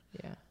 Yeah.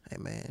 Yeah. Hey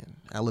man,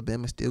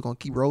 Alabama still gonna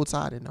keep roll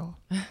tide, though.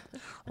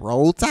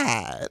 Roll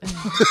Tide.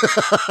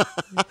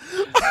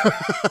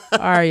 All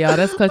right, y'all.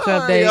 That's Clutch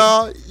Update. Right,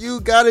 y'all.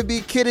 You Gotta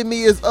Be Kidding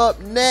Me is up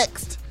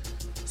next.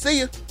 See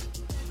ya.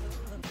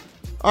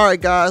 All right,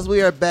 guys,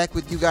 we are back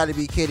with You Gotta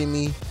Be Kidding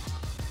Me,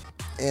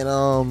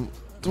 and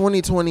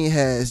 2020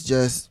 has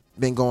just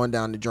been going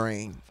down the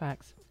drain.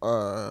 Facts.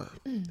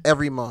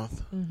 Every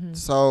month.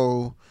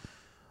 So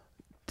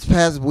this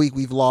past week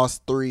we've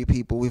lost 3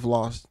 people. We've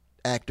lost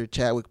actor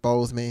Chadwick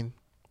Boseman,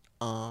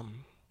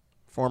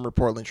 former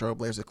Portland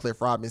Trailblazer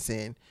Cliff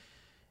Robinson,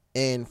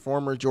 and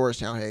former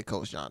Georgetown head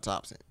coach John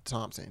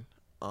Thompson.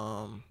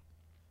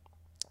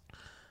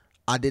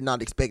 I did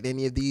not expect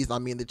any of these. I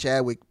mean, the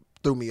Chadwick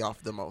threw me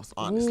off the most,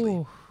 honestly.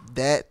 Ooh.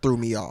 That threw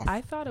me off.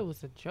 I thought it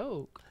was a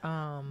joke.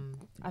 I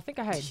think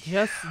I had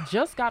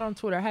just got on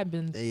Twitter. I had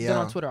been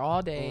on Twitter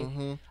all day.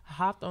 I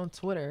hopped on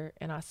Twitter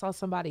and I saw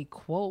somebody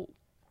quote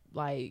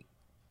like,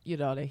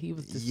 that he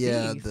was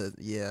deceased.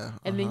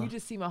 And then you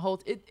just see my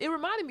whole. It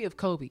reminded me of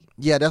Kobe.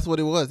 Yeah, that's what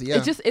it was.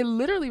 Yeah, it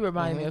literally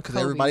reminded me of Kobe.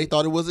 Because everybody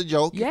thought it was a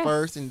joke at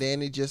first, and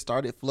then it just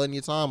started flooding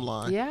your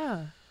timeline.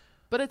 Yeah,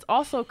 but it's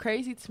also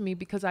crazy to me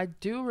because I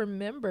do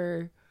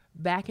remember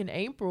back in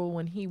April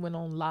when he went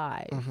on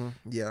live.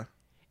 Yeah.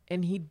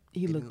 And he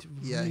looked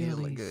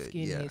really good.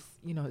 skinny.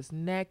 Yeah. His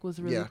neck was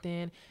really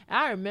thin. And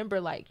I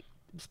remember like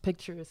this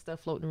picture of stuff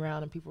floating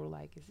around and people were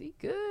like, is he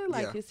good?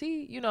 Like, is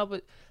he,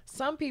 but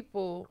some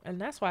people, and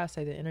that's why I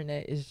say the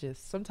internet is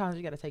just, sometimes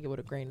you got to take it with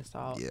a grain of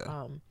salt.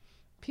 Yeah.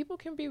 People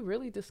can be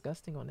really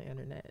disgusting on the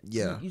internet.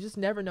 Yeah. You just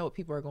never know what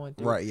people are going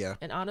through. Right, yeah.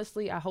 And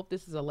honestly, I hope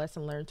this is a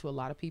lesson learned to a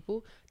lot of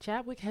people.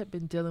 Chadwick had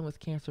been dealing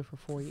with cancer for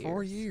 4 years.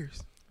 4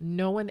 years.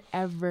 No one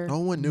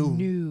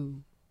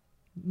knew.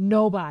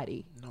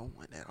 Nobody. No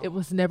one at all. It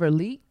was never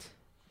leaked.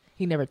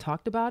 He never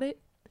talked about it.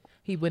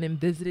 He went and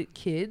visited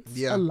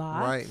kids a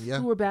lot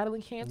who were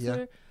battling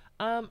cancer.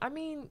 Yeah. I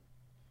mean,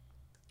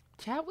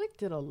 Chadwick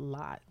did a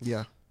lot.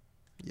 Yeah.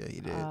 Yeah,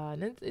 he did.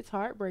 And it's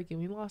heartbreaking.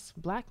 We lost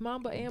Black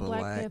Mamba and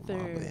Black Panther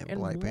in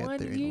 1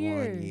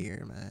 year. In 1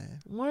 year, man.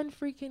 1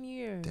 freaking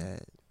year.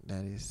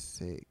 That is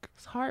sick.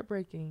 It's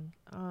heartbreaking.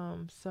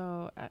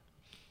 So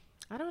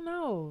I don't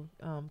know.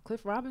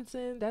 Cliff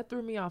Robinson, that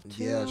threw me off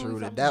too. Yeah, true.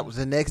 That was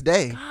the next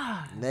day.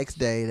 God. Next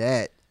day,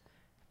 that.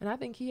 And I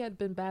think he had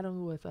been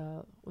battling with,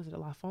 was it a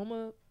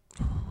lymphoma?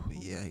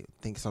 Yeah, I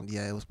think something.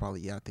 Yeah, it was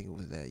probably. Yeah, I think it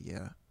was that.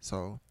 Yeah.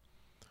 So,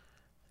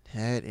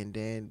 and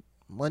then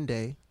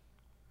Monday,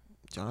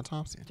 John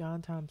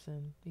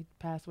Thompson. He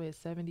passed away at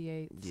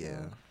 78. Yeah.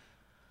 So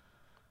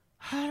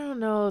I don't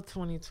know,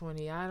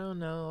 2020. I don't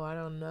know.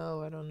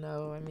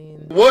 I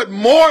mean, what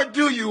more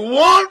do you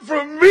want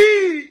from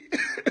me?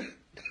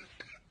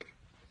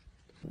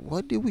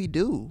 What did we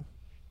do?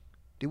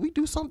 Did we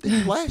do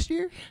something last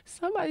year?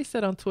 Somebody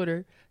said on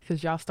Twitter,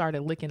 because y'all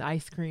started licking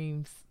ice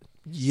creams.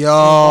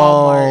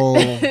 Yo.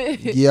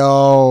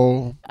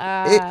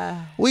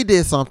 We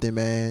did something,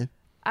 man.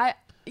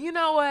 You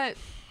know what?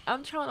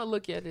 I'm trying to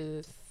look at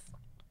it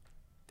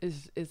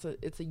as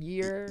it's a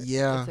year.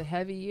 Yeah. It's a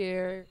heavy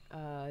year.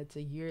 It's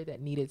a year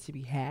that needed to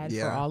be had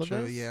for all of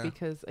us. Yeah.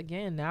 Because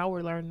again, now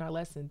we're learning our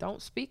lesson.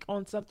 Don't speak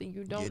on something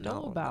you don't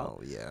know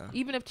about. Yeah.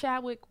 Even if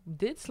Chadwick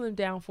did slim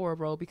down for a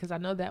role, because I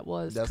know that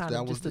was just the talk.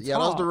 Yeah, that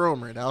was the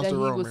rumor. That he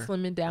was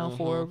slimming down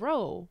for a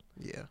role.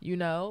 Yeah.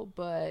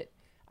 But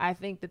I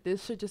think that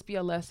this should just be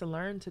a lesson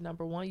learned to,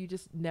 number one, you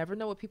just never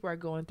know what people are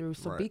going through.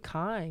 So be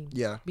kind.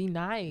 Yeah. Be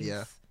nice.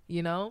 Yeah.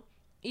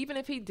 Even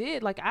if he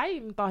did, like, I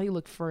even thought he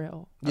looked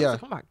frail. I was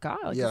like, oh my God,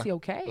 like, is he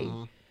okay?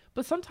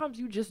 But sometimes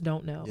you just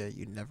don't know. Yeah,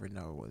 you never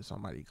know what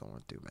somebody's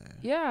going through, man.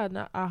 Yeah,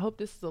 and I hope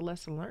this is a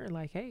lesson learned.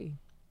 Like, hey,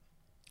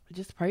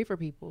 just pray for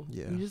people.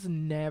 Yeah. You just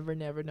never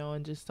know.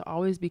 And just to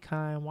always be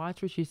kind.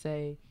 Watch what you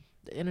say.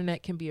 The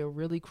internet can be a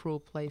really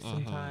cruel place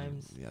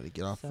sometimes. You got to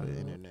get off of the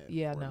internet for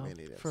a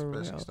minute, for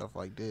especially real. Stuff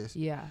like this.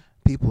 Yeah.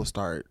 People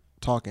start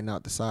talking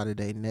out the side of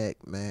their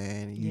neck,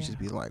 man. You just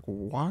be like,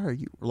 why are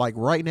you, like,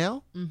 right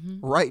now?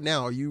 Right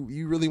now,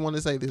 you really want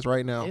to say this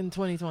right now? In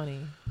 2020,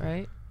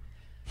 right?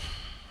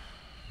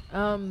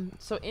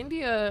 So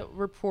India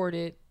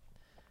reported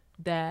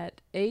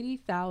that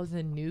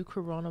 80,000 new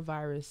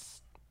coronavirus,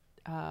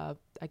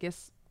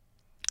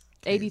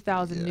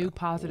 80,000 new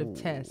positive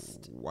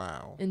tests.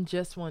 Wow. In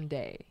just one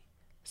day.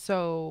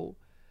 So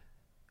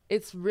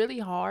it's really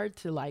hard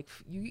to like,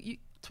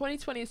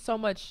 2020 is so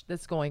much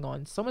that's going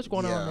on. So much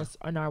going on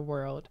in our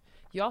world.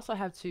 You also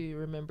have to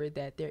remember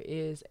that there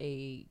is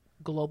a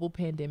global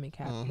pandemic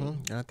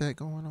happening. Got that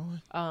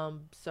going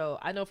on. So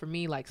I know for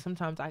me, like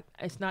sometimes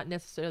it's not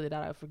necessarily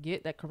that I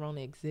forget that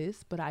Corona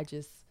exists, but I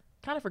just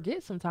kind of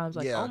forget sometimes,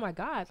 like, oh my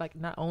God, like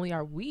not only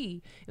are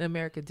we in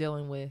America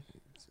dealing with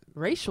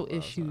racial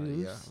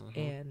issues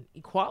and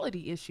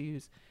equality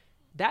issues,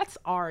 that's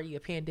already a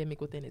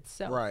pandemic within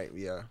itself. Right,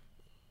 yeah.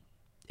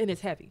 And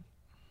it's heavy.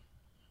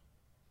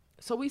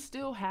 So we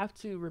still have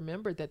to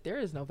remember that there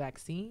is no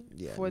vaccine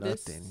for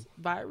this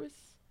virus,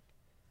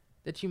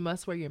 that you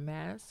must wear your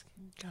mask.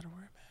 Gotta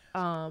wear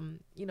a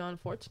mask. You know,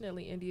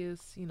 unfortunately,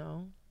 India's,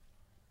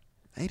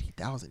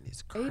 80,000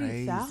 is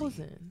crazy.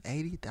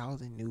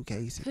 80,000 new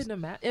cases.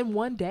 In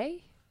one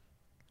day?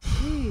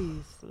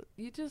 Jeez.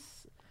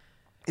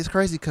 It's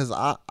crazy because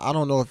I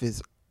don't know if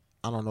it's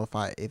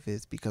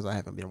because I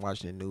haven't been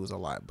watching the news a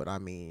lot, but I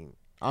mean,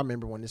 I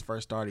remember when this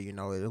first started,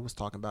 it was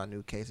talking about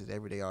new cases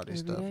every day, all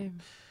this stuff.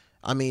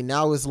 I mean,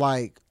 now it's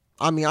like,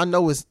 I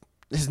know it's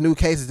new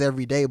cases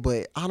every day,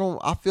 but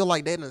I feel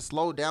like they done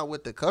slowed down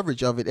with the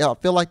coverage of it. I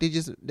feel like they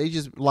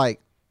just like,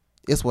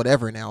 it's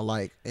whatever now.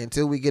 Like,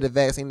 until we get a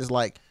vaccine, it's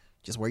like,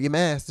 just wear your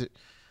mask.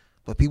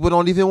 But people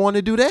don't even want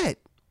to do that.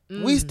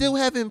 We still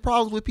having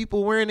problems with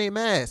people wearing a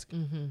mask.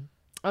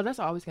 Oh, that's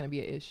always going to be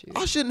an issue.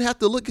 I shouldn't have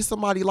to look at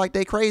somebody like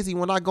they crazy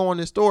when I go in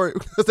the store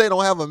because they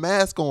don't have a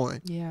mask on.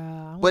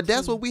 Yeah. But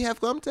that's what we have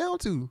come down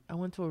to. I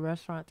went to a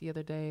restaurant the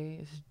other day.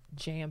 It's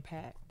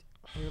jam-packed.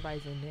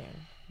 Everybody's in there.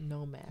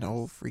 No mask.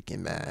 No freaking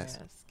mask.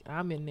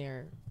 I'm in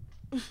there.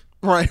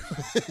 Right.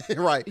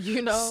 Right.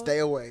 Stay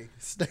away.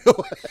 Stay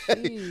away.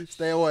 Jeez.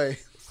 Stay away.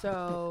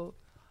 So,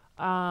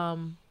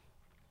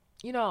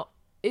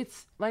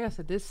 it's like I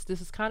said, this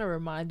is kind of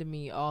reminding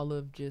me all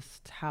of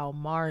just how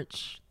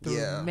March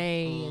through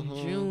May and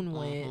June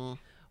went,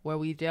 where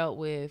we dealt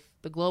with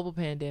the global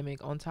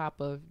pandemic on top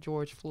of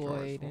George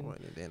Floyd and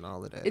then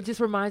all of that. It just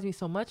reminds me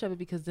so much of it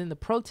because then the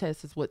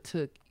protests is what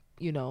took,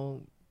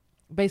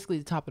 basically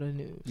the top of the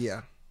news.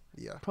 Yeah.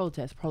 Yeah.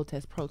 Protest. You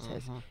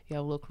have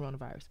a little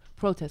coronavirus.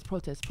 Protest.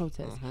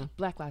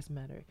 Black Lives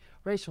Matter.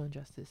 Racial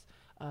injustice.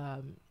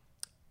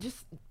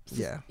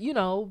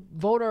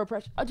 Voter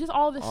oppression. Just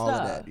all this stuff. All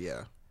of that,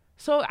 yeah.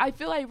 So I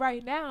feel like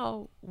right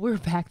now we're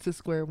back to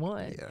square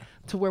one. Yeah.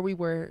 To where we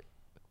were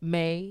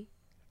May,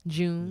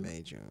 June.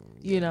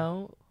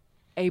 Yeah.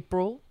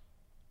 April.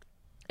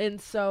 And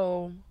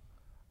so,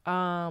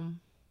 I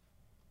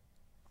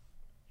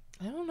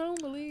don't know,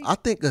 Malik. I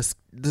think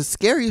the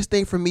scariest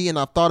thing for me, and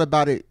I've thought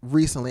about it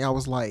recently, I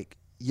was like,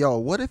 yo,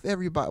 what if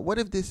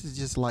this is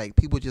just like,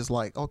 people just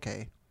like,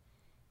 okay,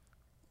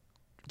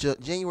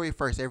 January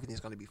 1st,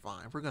 everything's going to be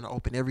fine. We're going to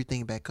open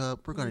everything back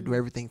up. We're going to do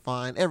everything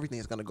fine.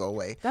 Everything's going to go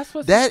away.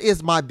 That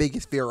is my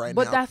biggest fear right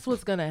now. But that's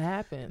what's going to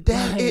happen.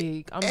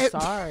 I'm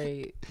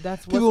sorry.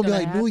 That's what's going to happen. People will be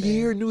like, new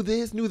year, new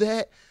this, new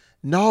that.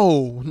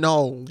 No,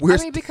 we're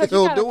because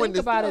still you gotta doing think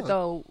this about stuff. it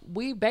though.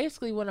 We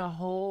basically went a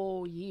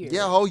whole year.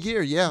 Yeah, a whole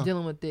year. Yeah,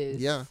 dealing with this.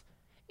 Yeah,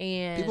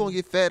 and people will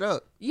get fed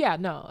up. Yeah,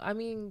 no, I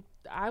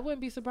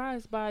wouldn't be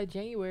surprised by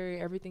January.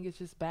 Everything is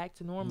just back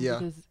to normal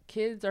because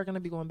kids are gonna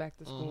be going back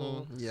to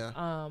school.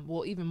 Yeah.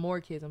 Well, even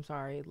more kids. I'm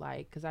sorry,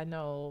 because I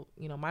know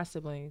my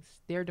siblings,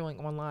 they're doing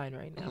online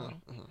right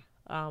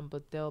now.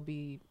 But they'll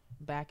be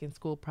back in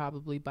school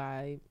probably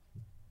by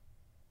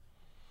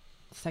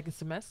second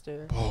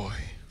semester. Boy.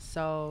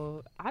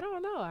 So I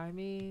don't know. I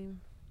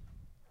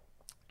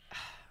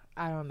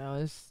don't know.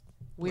 It's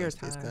weird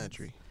times. This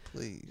country,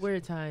 please.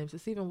 Weird times.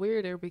 It's even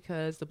weirder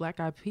because the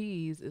Black Eyed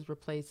Peas is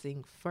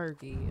replacing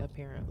Fergie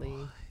apparently,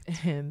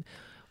 and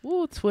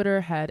Twitter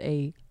had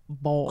a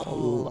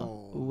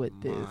ball with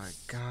this. Oh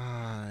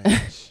my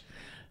gosh!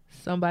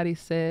 Somebody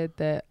said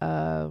that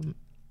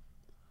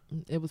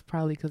it was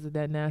probably because of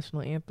that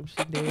national anthem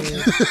she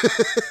did.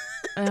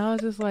 And I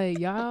was just like,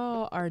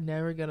 y'all are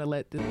never gonna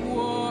let this.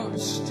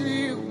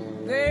 Still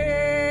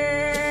there.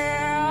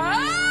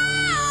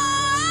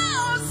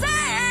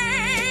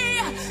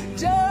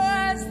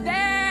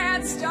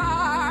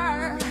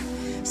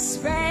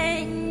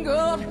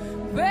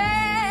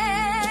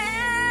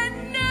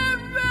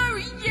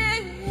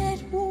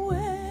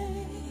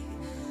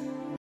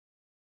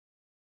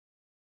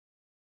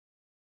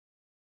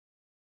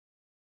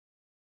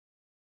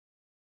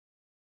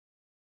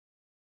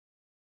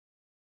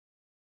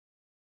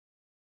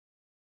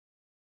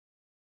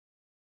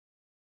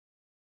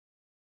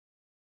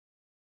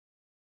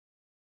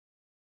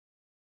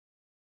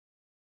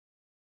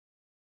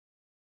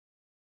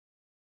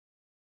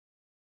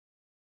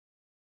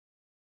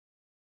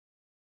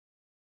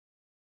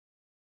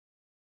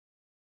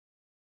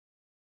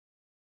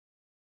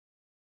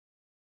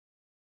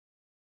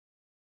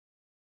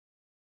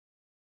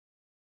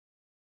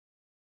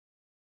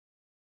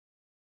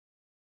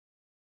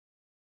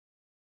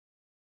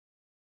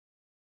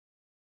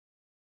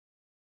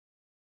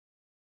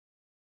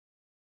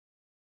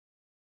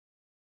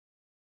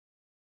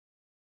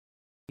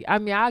 I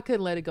mean, I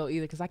couldn't let it go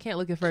either because I can't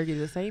look at Fergie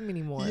the same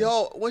anymore.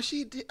 Yo, when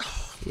she did,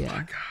 oh yeah,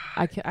 my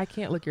God. I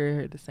can't look at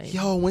her the same.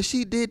 Yo, when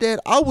she did that,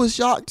 I was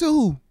shocked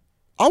too.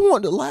 I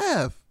wanted to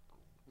laugh.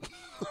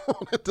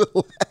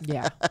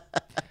 Yeah,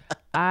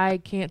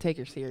 I can't take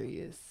her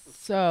serious.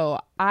 So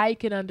I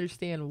can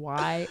understand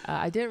why.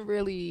 I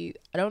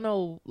don't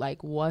know like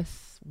why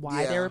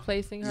they're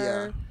replacing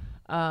her.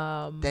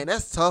 Dang,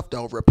 that's tough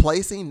though.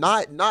 Replacing,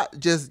 not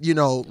just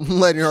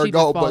letting her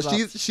go, but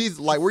she's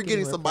like we're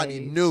getting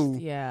somebody new.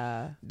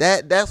 Yeah,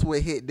 that's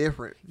what hit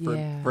different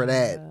for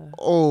that.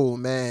 Oh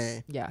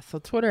man. Yeah. So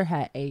Twitter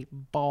had a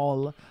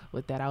ball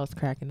with that. I was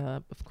cracking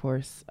up, of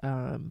course.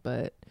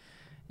 But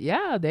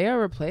yeah, they are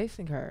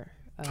replacing her.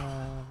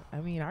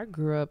 I mean, I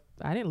grew up.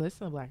 I didn't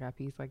listen to Black Eyed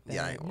Peas like that.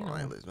 Yeah, I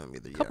didn't listen to them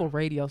either. A couple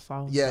radio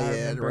songs.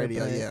 Yeah, the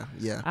radio.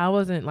 Yeah. I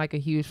wasn't like a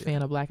huge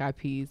fan of Black Eyed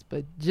Peas,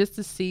 but just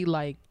to see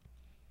like,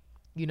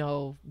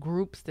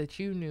 groups that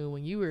you knew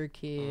when you were a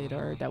kid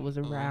or that was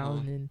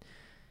around, and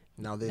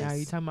now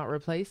you talking about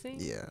replacing?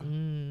 Yeah,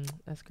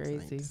 that's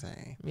crazy.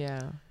 Insane.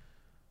 Yeah.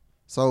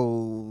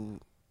 So,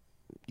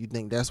 you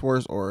think that's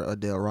worse, or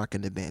Adele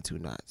rocking the Bantu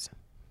knots?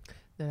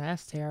 Then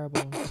that's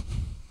terrible.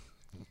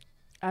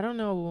 I don't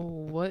know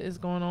what is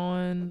going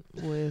on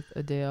with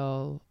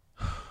Adele.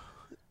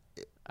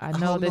 I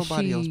know hope that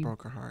nobody else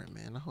broke her heart,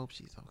 man. I hope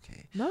she's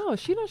okay. No,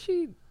 she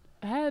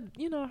had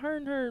her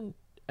and her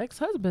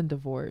ex-husband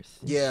divorced.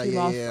 Yeah.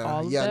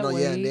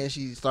 And then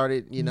she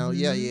started,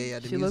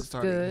 The she looks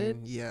good.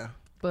 Yeah.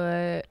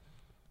 But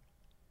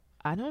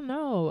I don't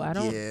know.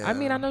 I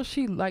mean, I know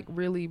she like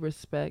really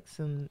respects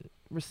and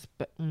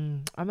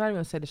I'm not even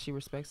gonna say that she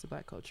respects the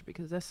Black culture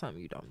because that's something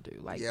you don't do.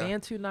 Like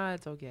Bantu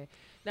knots, okay.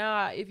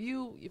 Now, if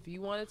you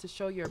wanted to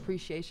show your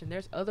appreciation,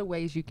 there's other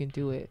ways you can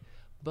do it.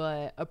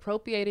 But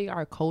appropriating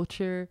our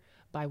culture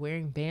by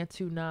wearing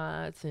Bantu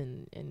knots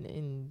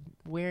and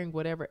wearing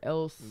whatever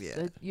else, it's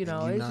just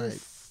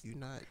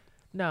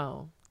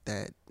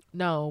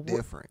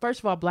different. First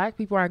of all, Black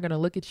people aren't going to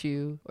look at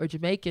you, or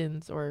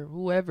Jamaicans or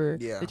whoever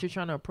that you're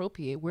trying to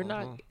appropriate. We're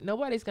not.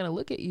 Nobody's going to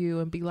look at you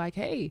and be like,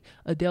 "Hey,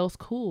 Adele's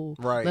cool.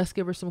 Right? Let's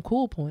give her some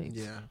cool points."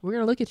 Yeah. We're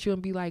going to look at you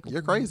and be like,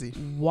 "You're crazy.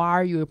 Why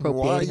are you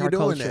appropriating our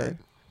culture? That?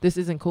 This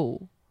isn't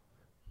cool.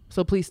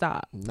 So please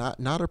stop."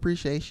 Not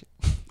appreciation,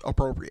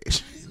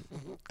 appropriation.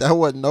 That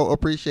wasn't no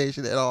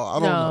appreciation at all. I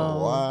don't know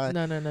why.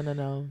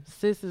 No.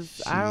 Sis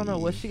is. I don't know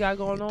what she got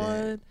going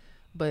on.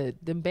 But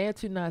the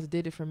Bantu knots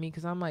did it for me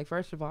because I'm like,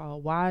 first of all,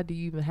 why do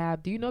you even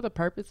have? Do you know the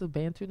purpose of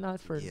Bantu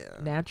knots for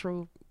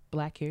natural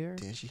Black hair?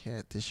 Then she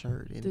had the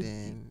shirt, and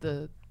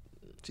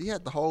she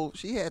had the whole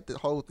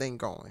thing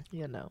going.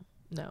 Yeah, no,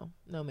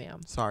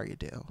 ma'am. Sorry,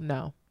 Adele.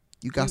 No,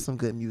 you got some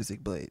good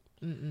music, but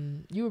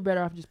you were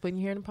better off just putting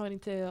your hair in a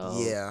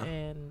ponytail. Yeah,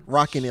 and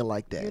rocking it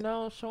like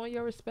that. Showing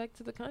your respect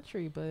to the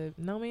country. But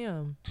no,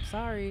 ma'am.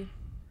 Sorry.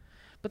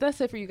 But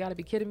that's it for You Gotta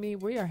Be Kidding Me.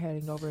 We are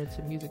heading over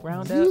into Music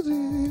Roundup.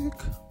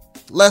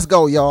 Let's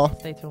go, y'all.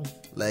 Stay tuned.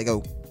 Let's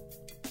go.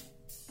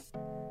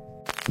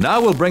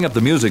 Now we'll bring up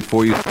the music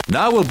for you. Hip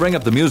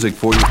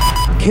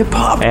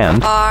hop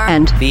and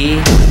R&B.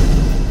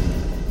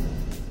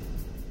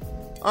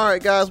 All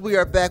right, guys, we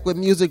are back with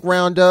Music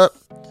Roundup,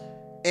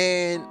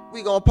 and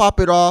we gonna pop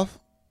it off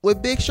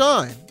with Big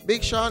Sean.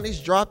 Big Sean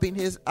is dropping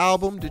his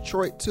album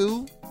Detroit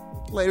 2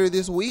 later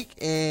this week,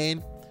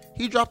 and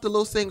he dropped a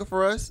little single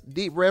for us,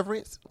 Deep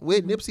Reverence,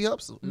 with Nipsey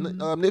Hussle.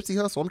 Nipsey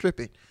Hussle. I'm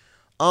tripping.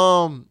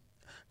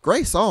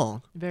 Great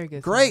song. Very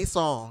good. Great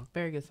song.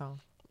 Very good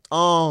song.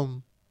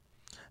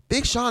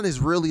 Big Sean is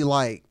really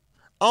like,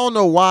 I don't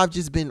know why I've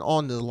just been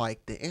on the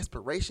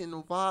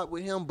inspirational vibe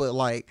with him, but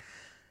like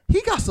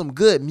he got some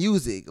good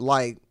music.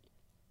 Like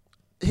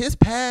his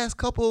past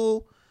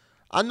couple,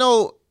 I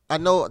know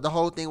the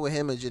whole thing with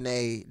him and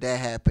Janae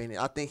that happened.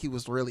 I think he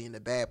was really in a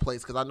bad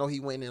place because I know he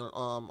went in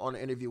on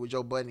an interview with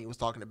Joe Budden. He was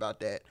talking about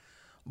that,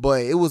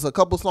 but it was a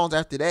couple songs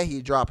after that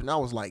he dropped, and I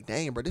was like,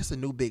 dang, bro, this is a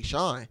new Big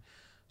Sean.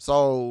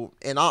 So,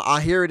 and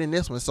I hear it in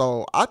this one.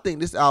 So I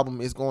think this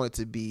album is going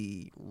to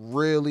be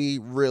really,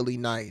 really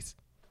nice.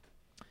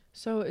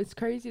 So it's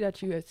crazy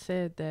that you had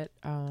said that,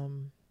 what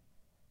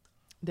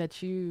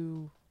did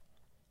you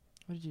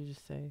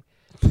just say?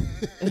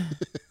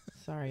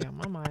 Sorry,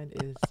 my mind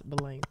is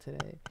blank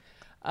today.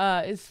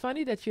 It's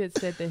funny that you had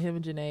said that him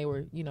and Janae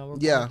were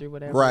going through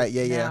whatever. Right,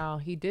 yeah. Now,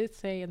 he did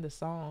say in the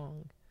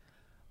song,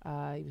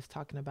 he was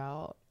talking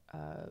about,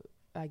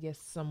 I guess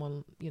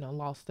someone,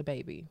 lost the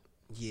baby.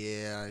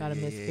 Yeah. Got a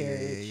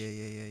miscarriage.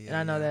 Yeah. And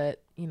I know that,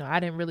 I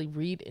didn't really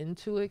read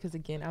into it because,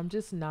 again, I'm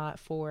just not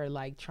for,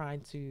 trying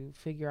to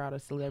figure out a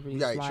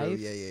celebrity's life. True.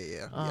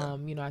 Yeah. I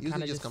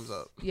kind of just comes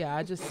up. Yeah,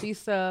 I just see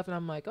stuff and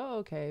I'm like, oh,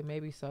 okay,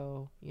 maybe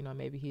so.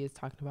 Maybe he is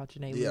talking about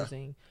Janae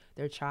losing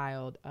their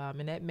child.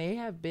 And that may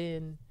have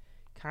been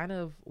kind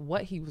of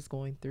what he was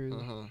going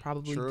through,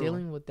 probably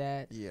dealing with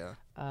that. Yeah.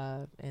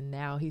 And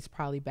now he's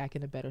probably back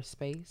in a better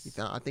space.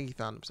 I think he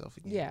found himself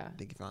again. Yeah. I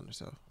think he found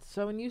himself.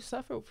 So when you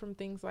suffer from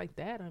things like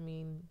that, I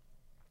mean,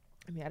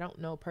 I don't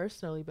know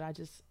personally, but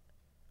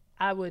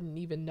I wouldn't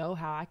even know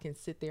how I can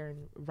sit there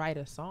and write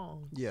a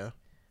song. Yeah.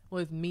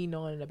 with me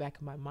knowing in the back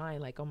of my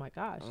mind, like, oh my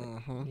gosh,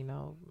 you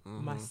know,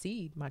 my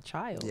seed, my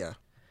child. Yeah.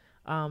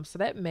 So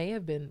that may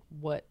have been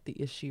what the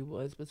issue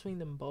was between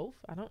them both.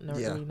 I don't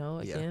really know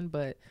again,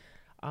 but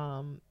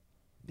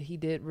he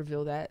did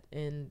reveal that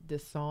in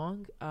this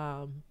song.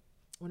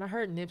 When I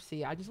heard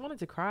Nipsey, I just wanted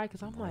to cry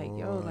because I'm like,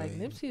 yo, like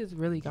Nipsey is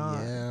really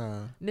gone. Yeah.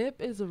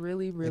 Nip is a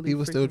really, really. And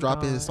people still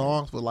dropping gone. his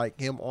songs with like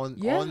him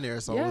on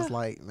there, so it's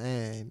like,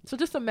 man. So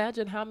just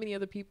imagine how many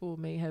other people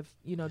may have,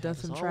 you know, done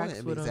some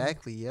tracks with him.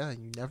 Exactly. Yeah,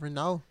 you never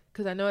know.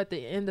 Because I know at the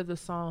end of the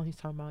song he's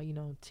talking about, you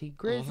know, T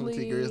Grizzly.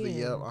 T Grizzly.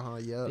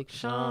 Yep. Big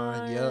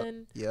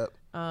Sean. Yep.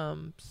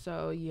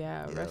 So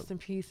rest in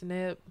peace,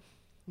 Nip.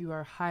 You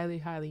are highly,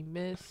 highly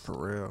missed. For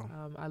real.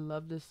 I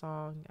love this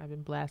song. I've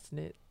been blasting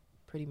it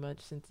pretty much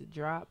since it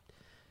dropped.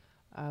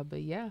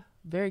 But yeah,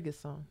 very good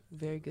song.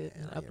 Very good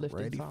and uplifting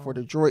ready song. for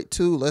Detroit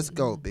 2. Let's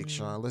go, Big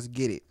Sean. Let's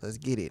get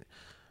it.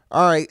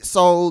 All right.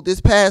 So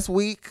this past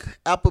week,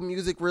 Apple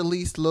Music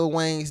released Lil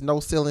Wayne's No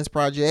Ceilings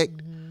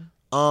project.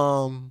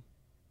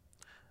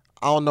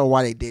 I don't know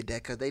why they did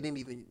that, because they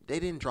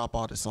didn't drop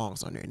all the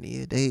songs on there,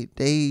 Nia.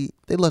 They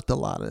left a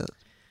lot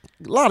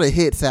of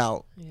hits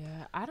out.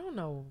 Yeah, I don't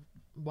know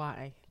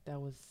why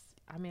that was.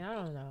 I mean, I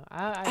don't know.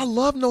 I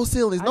love No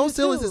Ceilings. No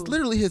Ceilings is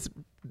literally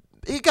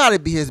it got to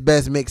be his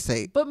best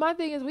mixtape. But my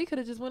thing is, we could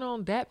have just went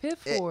on Dat Piff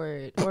for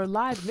it or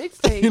live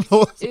mixtape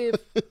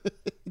if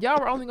y'all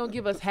were only gonna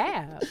give us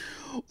half.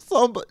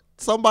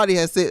 Somebody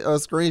had sent a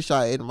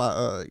screenshot in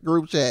my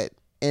group chat,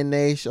 and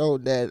they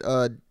showed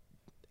that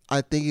I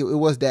think it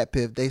was Dat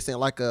Piff. They sent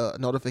like a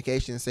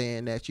notification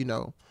saying that, you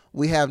know,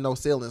 we have no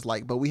ceilings,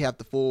 like, but we have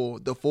the full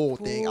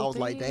thing. I was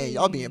like, dang,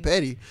 y'all being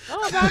petty. No,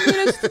 but I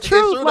mean, it's the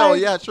truth. True, like, though.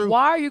 Yeah, true.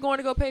 Why are you going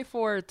to go pay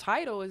for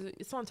Tidal?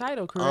 It's on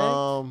Tidal,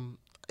 correct?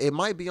 It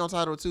might be on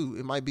Tidal too.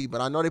 It might be, but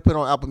I know they put it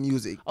on Apple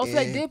Music. Oh, so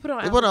they did put it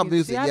on Apple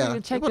Music. See, I didn't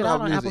even check it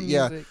out on Apple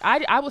Music.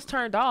 I was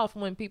turned off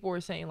when people were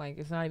saying like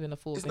it's not even the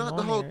full thing. It's not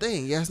the whole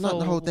thing. Yeah, it's not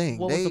the whole thing.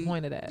 What was the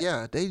point of that?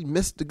 Yeah, they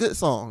missed the good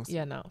songs.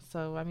 Yeah, no.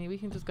 So I mean, we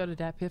can just go to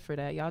Dat Piff for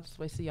that. Y'all just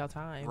wasting y'all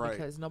time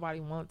because nobody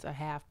wants a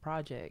half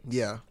project.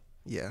 Yeah.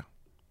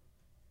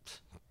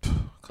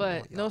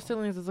 But No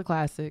Ceilings is a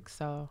classic.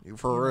 So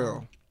for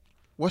real.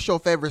 What's your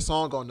favorite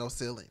song on No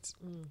Ceilings?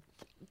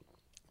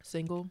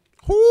 Single.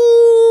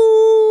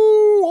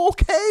 Ooh,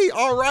 okay,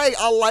 all right.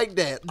 I like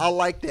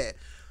that.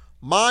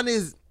 Mine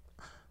is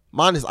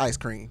ice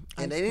cream,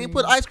 and they didn't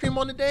put ice cream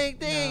on the dang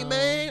thing,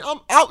 man. I'm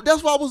out.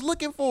 That's what I was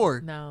looking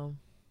for. No,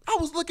 I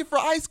was looking for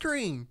ice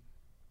cream.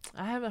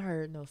 I haven't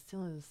heard No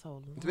Ceilings so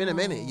long. It's been a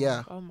minute,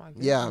 yeah. Oh my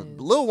goodness. Yeah,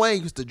 Lil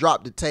Wayne used to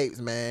drop the tapes,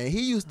 man.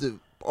 He used to,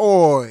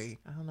 boy.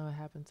 I don't know what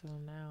happened to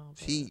him now.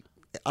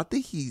 I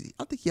think he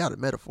out of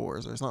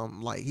metaphors or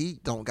something. Like he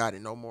don't got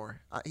it no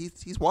more.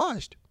 He's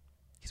washed.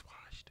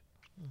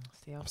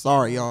 I'm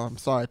sorry, y'all. I'm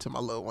sorry to my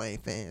Lil Wayne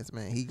fans,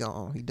 man. He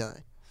gone. He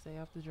done. Stay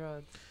off the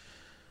drugs.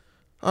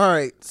 All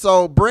right.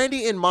 So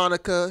Brandy and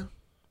Monica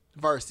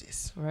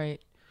versus. Right.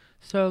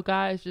 So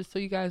guys, just so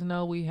you guys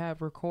know, we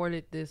have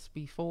recorded this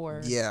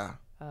before. Yeah.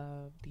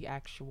 The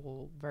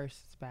actual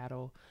versus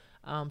battle.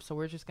 So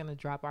we're just gonna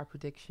drop our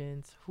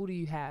predictions. Who do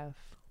you have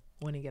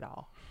winning it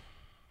all?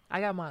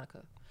 I got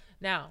Monica.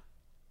 Now,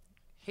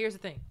 here's the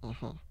thing.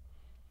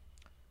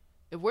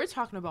 If we're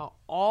talking about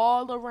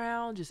all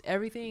around, just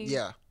everything,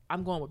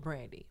 I'm going with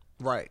Brandy.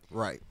 Right.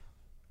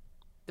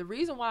 The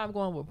reason why I'm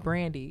going with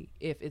Brandy,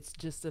 if it's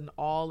just an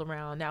all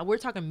around, now we're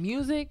talking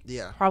music,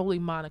 probably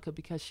Monica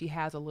because she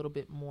has a little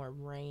bit more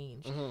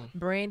range.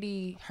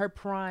 Brandy, her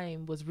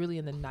prime was really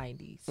in the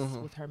 90s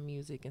with her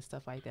music and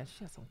stuff like that.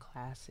 She has some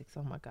classics.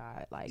 Oh my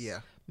God. Like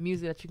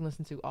music that you can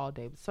listen to all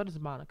day. But so does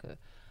Monica.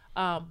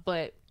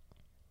 But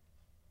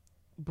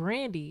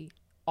Brandy,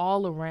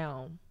 all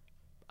around,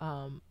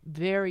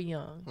 very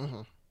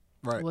young,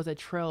 was a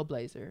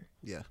trailblazer.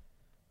 Yeah.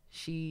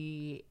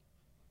 She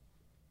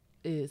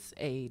is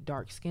a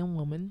dark-skinned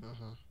woman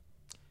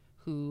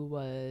who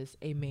was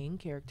a main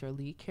character,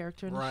 lead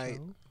character in the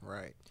show.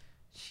 Right.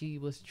 She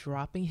was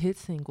dropping hit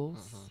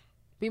singles.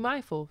 Be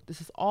mindful, this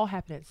is all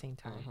happening at the same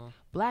time.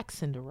 Black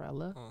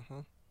Cinderella.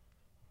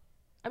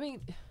 I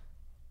mean,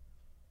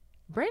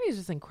 Brandy is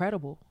just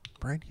incredible.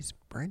 Brandy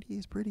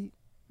is pretty.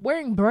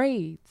 Wearing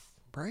braids.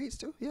 Braids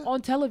too, yeah.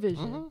 On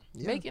television,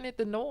 making it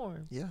the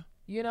norm. Yeah.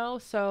 You know,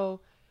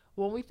 so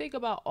when we think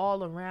about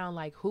all around,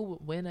 like who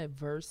would win a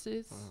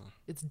versus,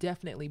 it's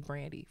definitely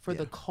Brandy for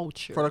the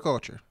culture. For the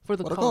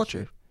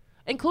culture.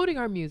 Including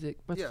her music,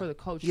 but for the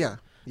culture. Yeah.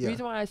 The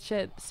reason why I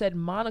said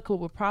Monica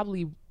would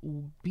probably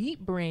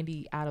beat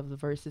Brandy out of the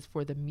verses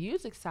for the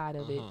music side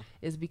of it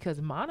is because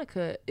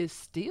Monica is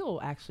still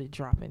actually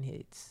dropping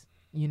hits.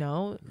 You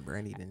know?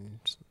 Brandy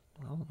didn't.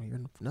 I don't hear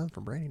nothing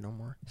from Brandy no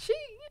more.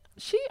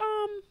 She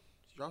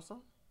dropped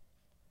some?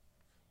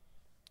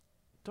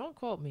 Don't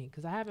quote me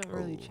because I haven't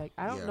really checked.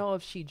 I don't know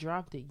if she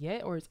dropped it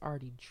yet or it's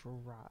already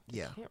dropped.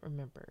 Yeah. I can't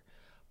remember.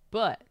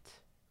 But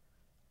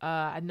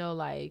I know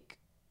like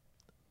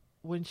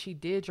when she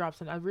did drop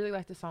something, I really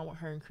like the song with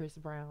her and Chris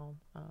Brown.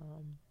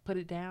 Put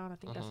It Down, I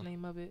think that's the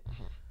name of it.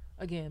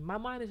 Again, my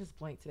mind is just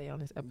blank today on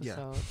this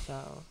episode.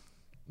 So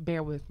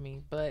bear with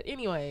me. But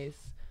anyways,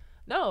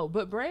 no.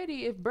 But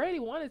Brandy, if Brandy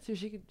wanted to,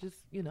 she could just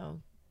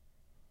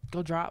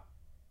go drop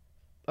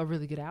a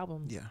really good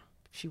album. Yeah,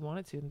 if she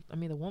wanted to. I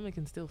mean, the woman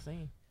can still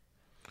sing.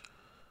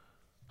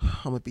 I'm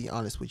gonna be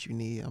honest with you,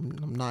 Nia.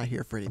 I'm not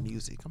here for the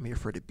music. I'm here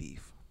for the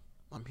beef.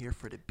 I'm here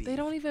for the beef. They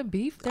don't even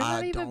beef. They're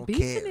not even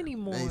beefing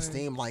anymore. They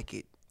seem like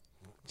it.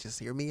 Just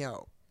hear me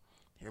out.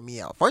 Hear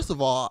me out. First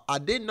of all, I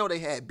didn't know they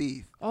had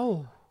beef.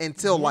 Oh.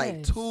 Until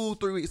like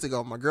 2-3 weeks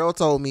ago. My girl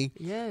told me.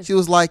 Yes. She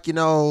was like,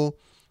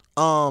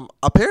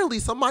 apparently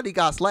somebody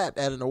got slapped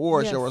at an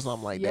award show or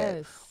something like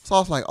that. So I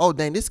was like, oh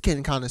dang, this is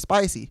getting kind of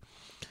spicy.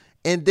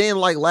 And then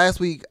like last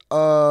week,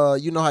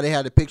 you know how they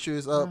had the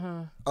pictures up.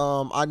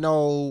 I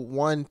know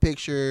one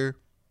picture.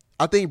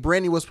 I think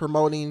Brandy was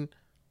promoting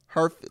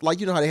her, like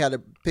you know how they had a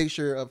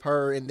picture of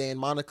her and then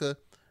Monica.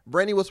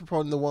 Brandy was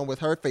promoting the one with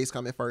her face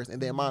coming first, and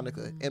then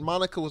Monica. And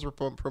Monica was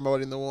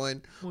promoting the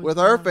one with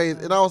her face.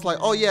 And I was like,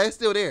 oh, yeah, it's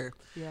still there.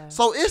 Yeah.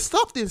 So it's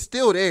something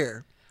still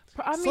there.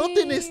 I mean,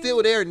 something is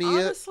still there, Nia.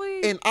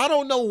 Honestly, and I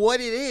don't know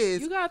what it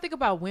is. You got to think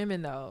about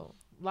women, though.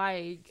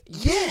 Like,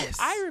 yes.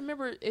 I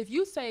remember if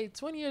you say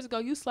 20 years ago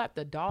you slapped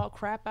the dog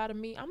crap out of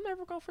me, I'm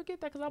never going to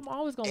forget that because I'm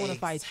always going to want to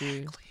fight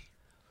you.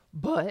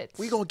 But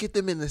we going to get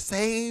them in the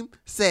same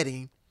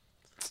setting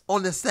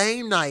on the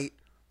same night,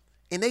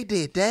 and they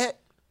did that.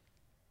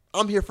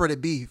 I'm here for the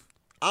beef.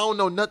 I don't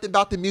know nothing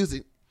about the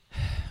music.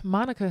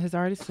 Monica has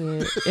already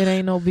said it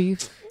ain't no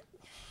beef.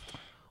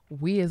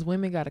 We as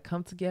women got to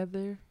come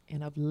together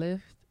and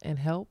uplift and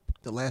help.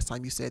 The last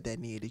time you said that,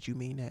 Nia, did you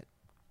mean that?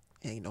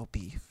 Ain't no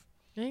beef.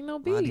 Ain't no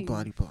beef.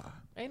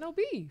 Ain't no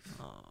beef.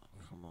 Oh,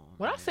 come on.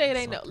 When I say it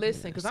ain't no,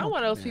 listen, because I'm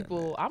one of those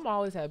people, I'm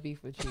always have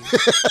beef with you.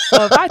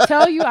 So if I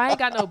tell you I ain't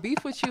got no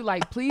beef with you,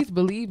 like, please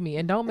believe me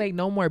and don't make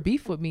no more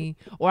beef with me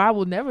or I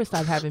will never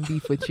stop having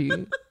beef with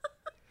you.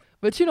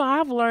 But,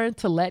 I've learned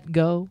to let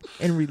go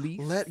and release.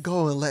 Let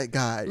go and let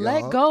God, y'all.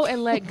 Let go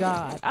and let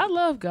God. I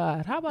love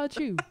God. How about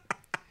you?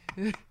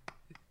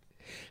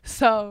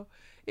 So,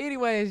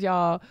 anyways,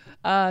 y'all,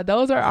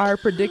 those are our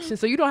predictions.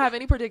 So, you don't have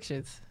any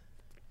predictions?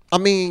 I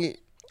mean,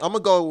 I'm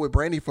going to go with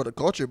Brandy for the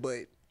culture,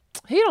 but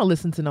he don't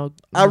listen to no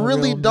I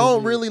really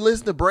don't really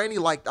listen to Brandy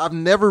like I've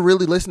never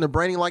really listened to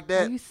Brandy like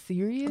that. Are you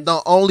serious?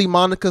 The only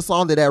Monica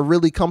song that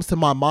really comes to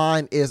my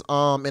mind is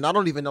and I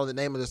don't even know the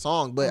name of the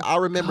song, but I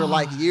remember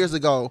like years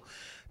ago,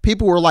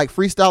 people were like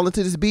freestyling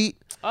to this beat.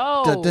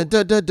 Oh. Dun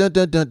dun dun dun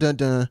dun dun dun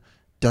dun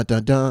dun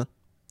dun dun.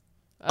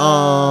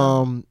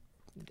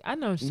 I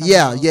know.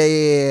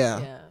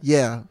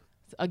 Yeah.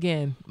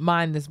 Again,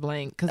 mind this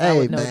blank because I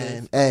would know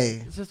this.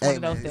 It's just one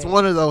of those days. It's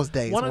one of those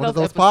days. One of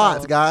those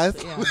pods, guys.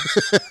 Yeah.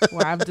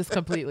 Where I'm just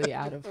completely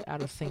out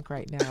of sync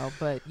right now.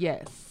 But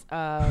yes,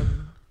 I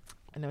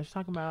know what you're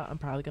talking about. I'm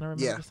probably gonna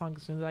remember the song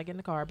as soon as I get in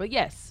the car. But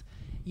yes,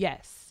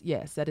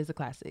 that is a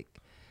classic.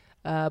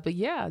 But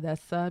yeah,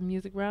 that's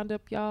Music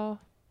Roundup, y'all.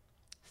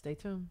 Stay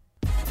tuned.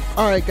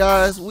 All right,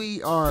 guys,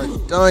 we are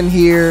done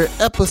here.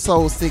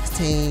 Episode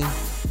 16.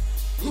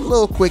 A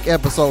little quick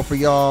episode for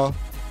y'all.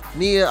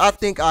 Nia, I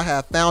think I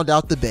have found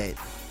out the bet. Okay.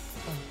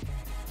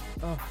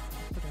 Oh, I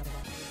forgot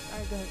about this. All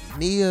right, go ahead.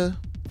 Nia,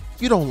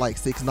 you don't like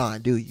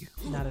 6ix9ine, do you?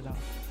 Not at all.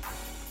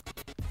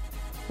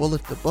 Well,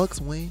 if the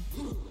Bucks win,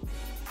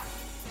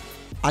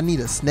 I need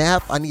a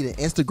snap. I need an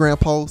Instagram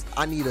post.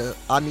 I need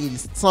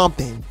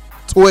something.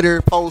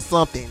 Twitter post,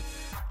 something.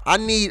 I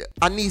need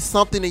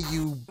something of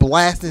you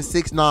blasting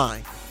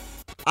 6ix9ine.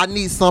 I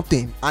need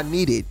something. I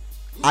need it.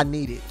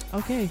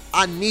 Okay.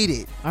 I need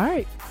it. All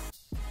right.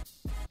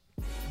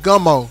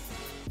 Gummo,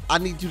 I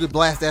need you to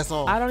blast that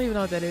song. I don't even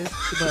know what that is,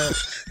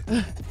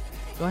 but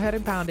go ahead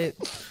and pound it.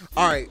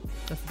 All right.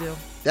 That's the deal.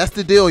 That's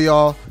the deal,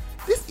 y'all.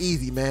 This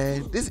easy,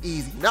 man. This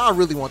easy. Now I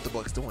really want the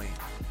Bucks to win.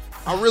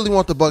 I really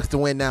want the Bucks to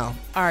win now.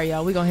 All right,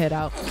 y'all. We're going to head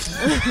out.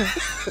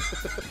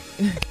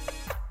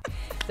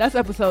 That's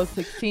episode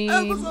 16.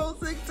 Episode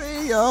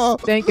 16, y'all.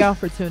 Thank y'all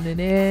for tuning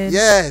in.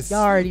 Yes.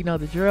 Y'all already know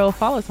the drill.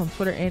 Follow us on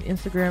Twitter and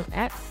Instagram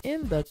at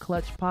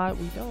 @InTheClutchPod.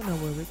 We don't know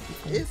where Ricky's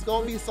going. It's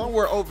going to be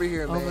somewhere over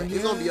here, man. Over here?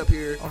 It's going to be up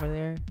here. Over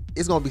there.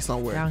 It's going to be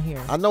somewhere. Down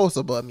here. I know it's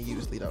above me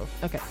usually, though.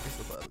 Okay. It's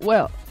above me.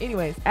 Well,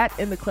 anyways, at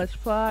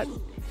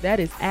 @InTheClutchPod. That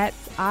is at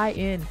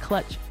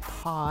 @InClutchPod.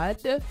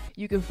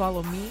 You can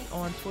follow me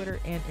on Twitter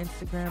and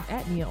Instagram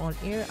at Nia On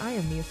Air. I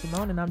am Nia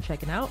Simone, and I'm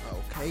checking out.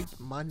 Okay,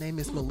 my name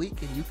is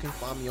Malik, and you can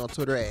find me on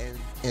Twitter and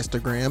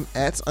Instagram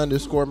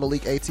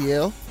 @_Malik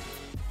ATL,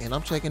 and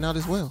I'm checking out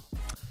as well.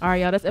 All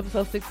right, y'all. That's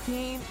episode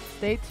 16.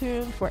 Stay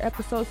tuned for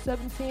episode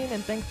 17,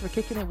 and thanks for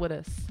kicking it with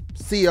us.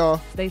 See y'all.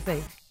 Stay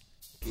safe.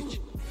 Get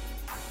you.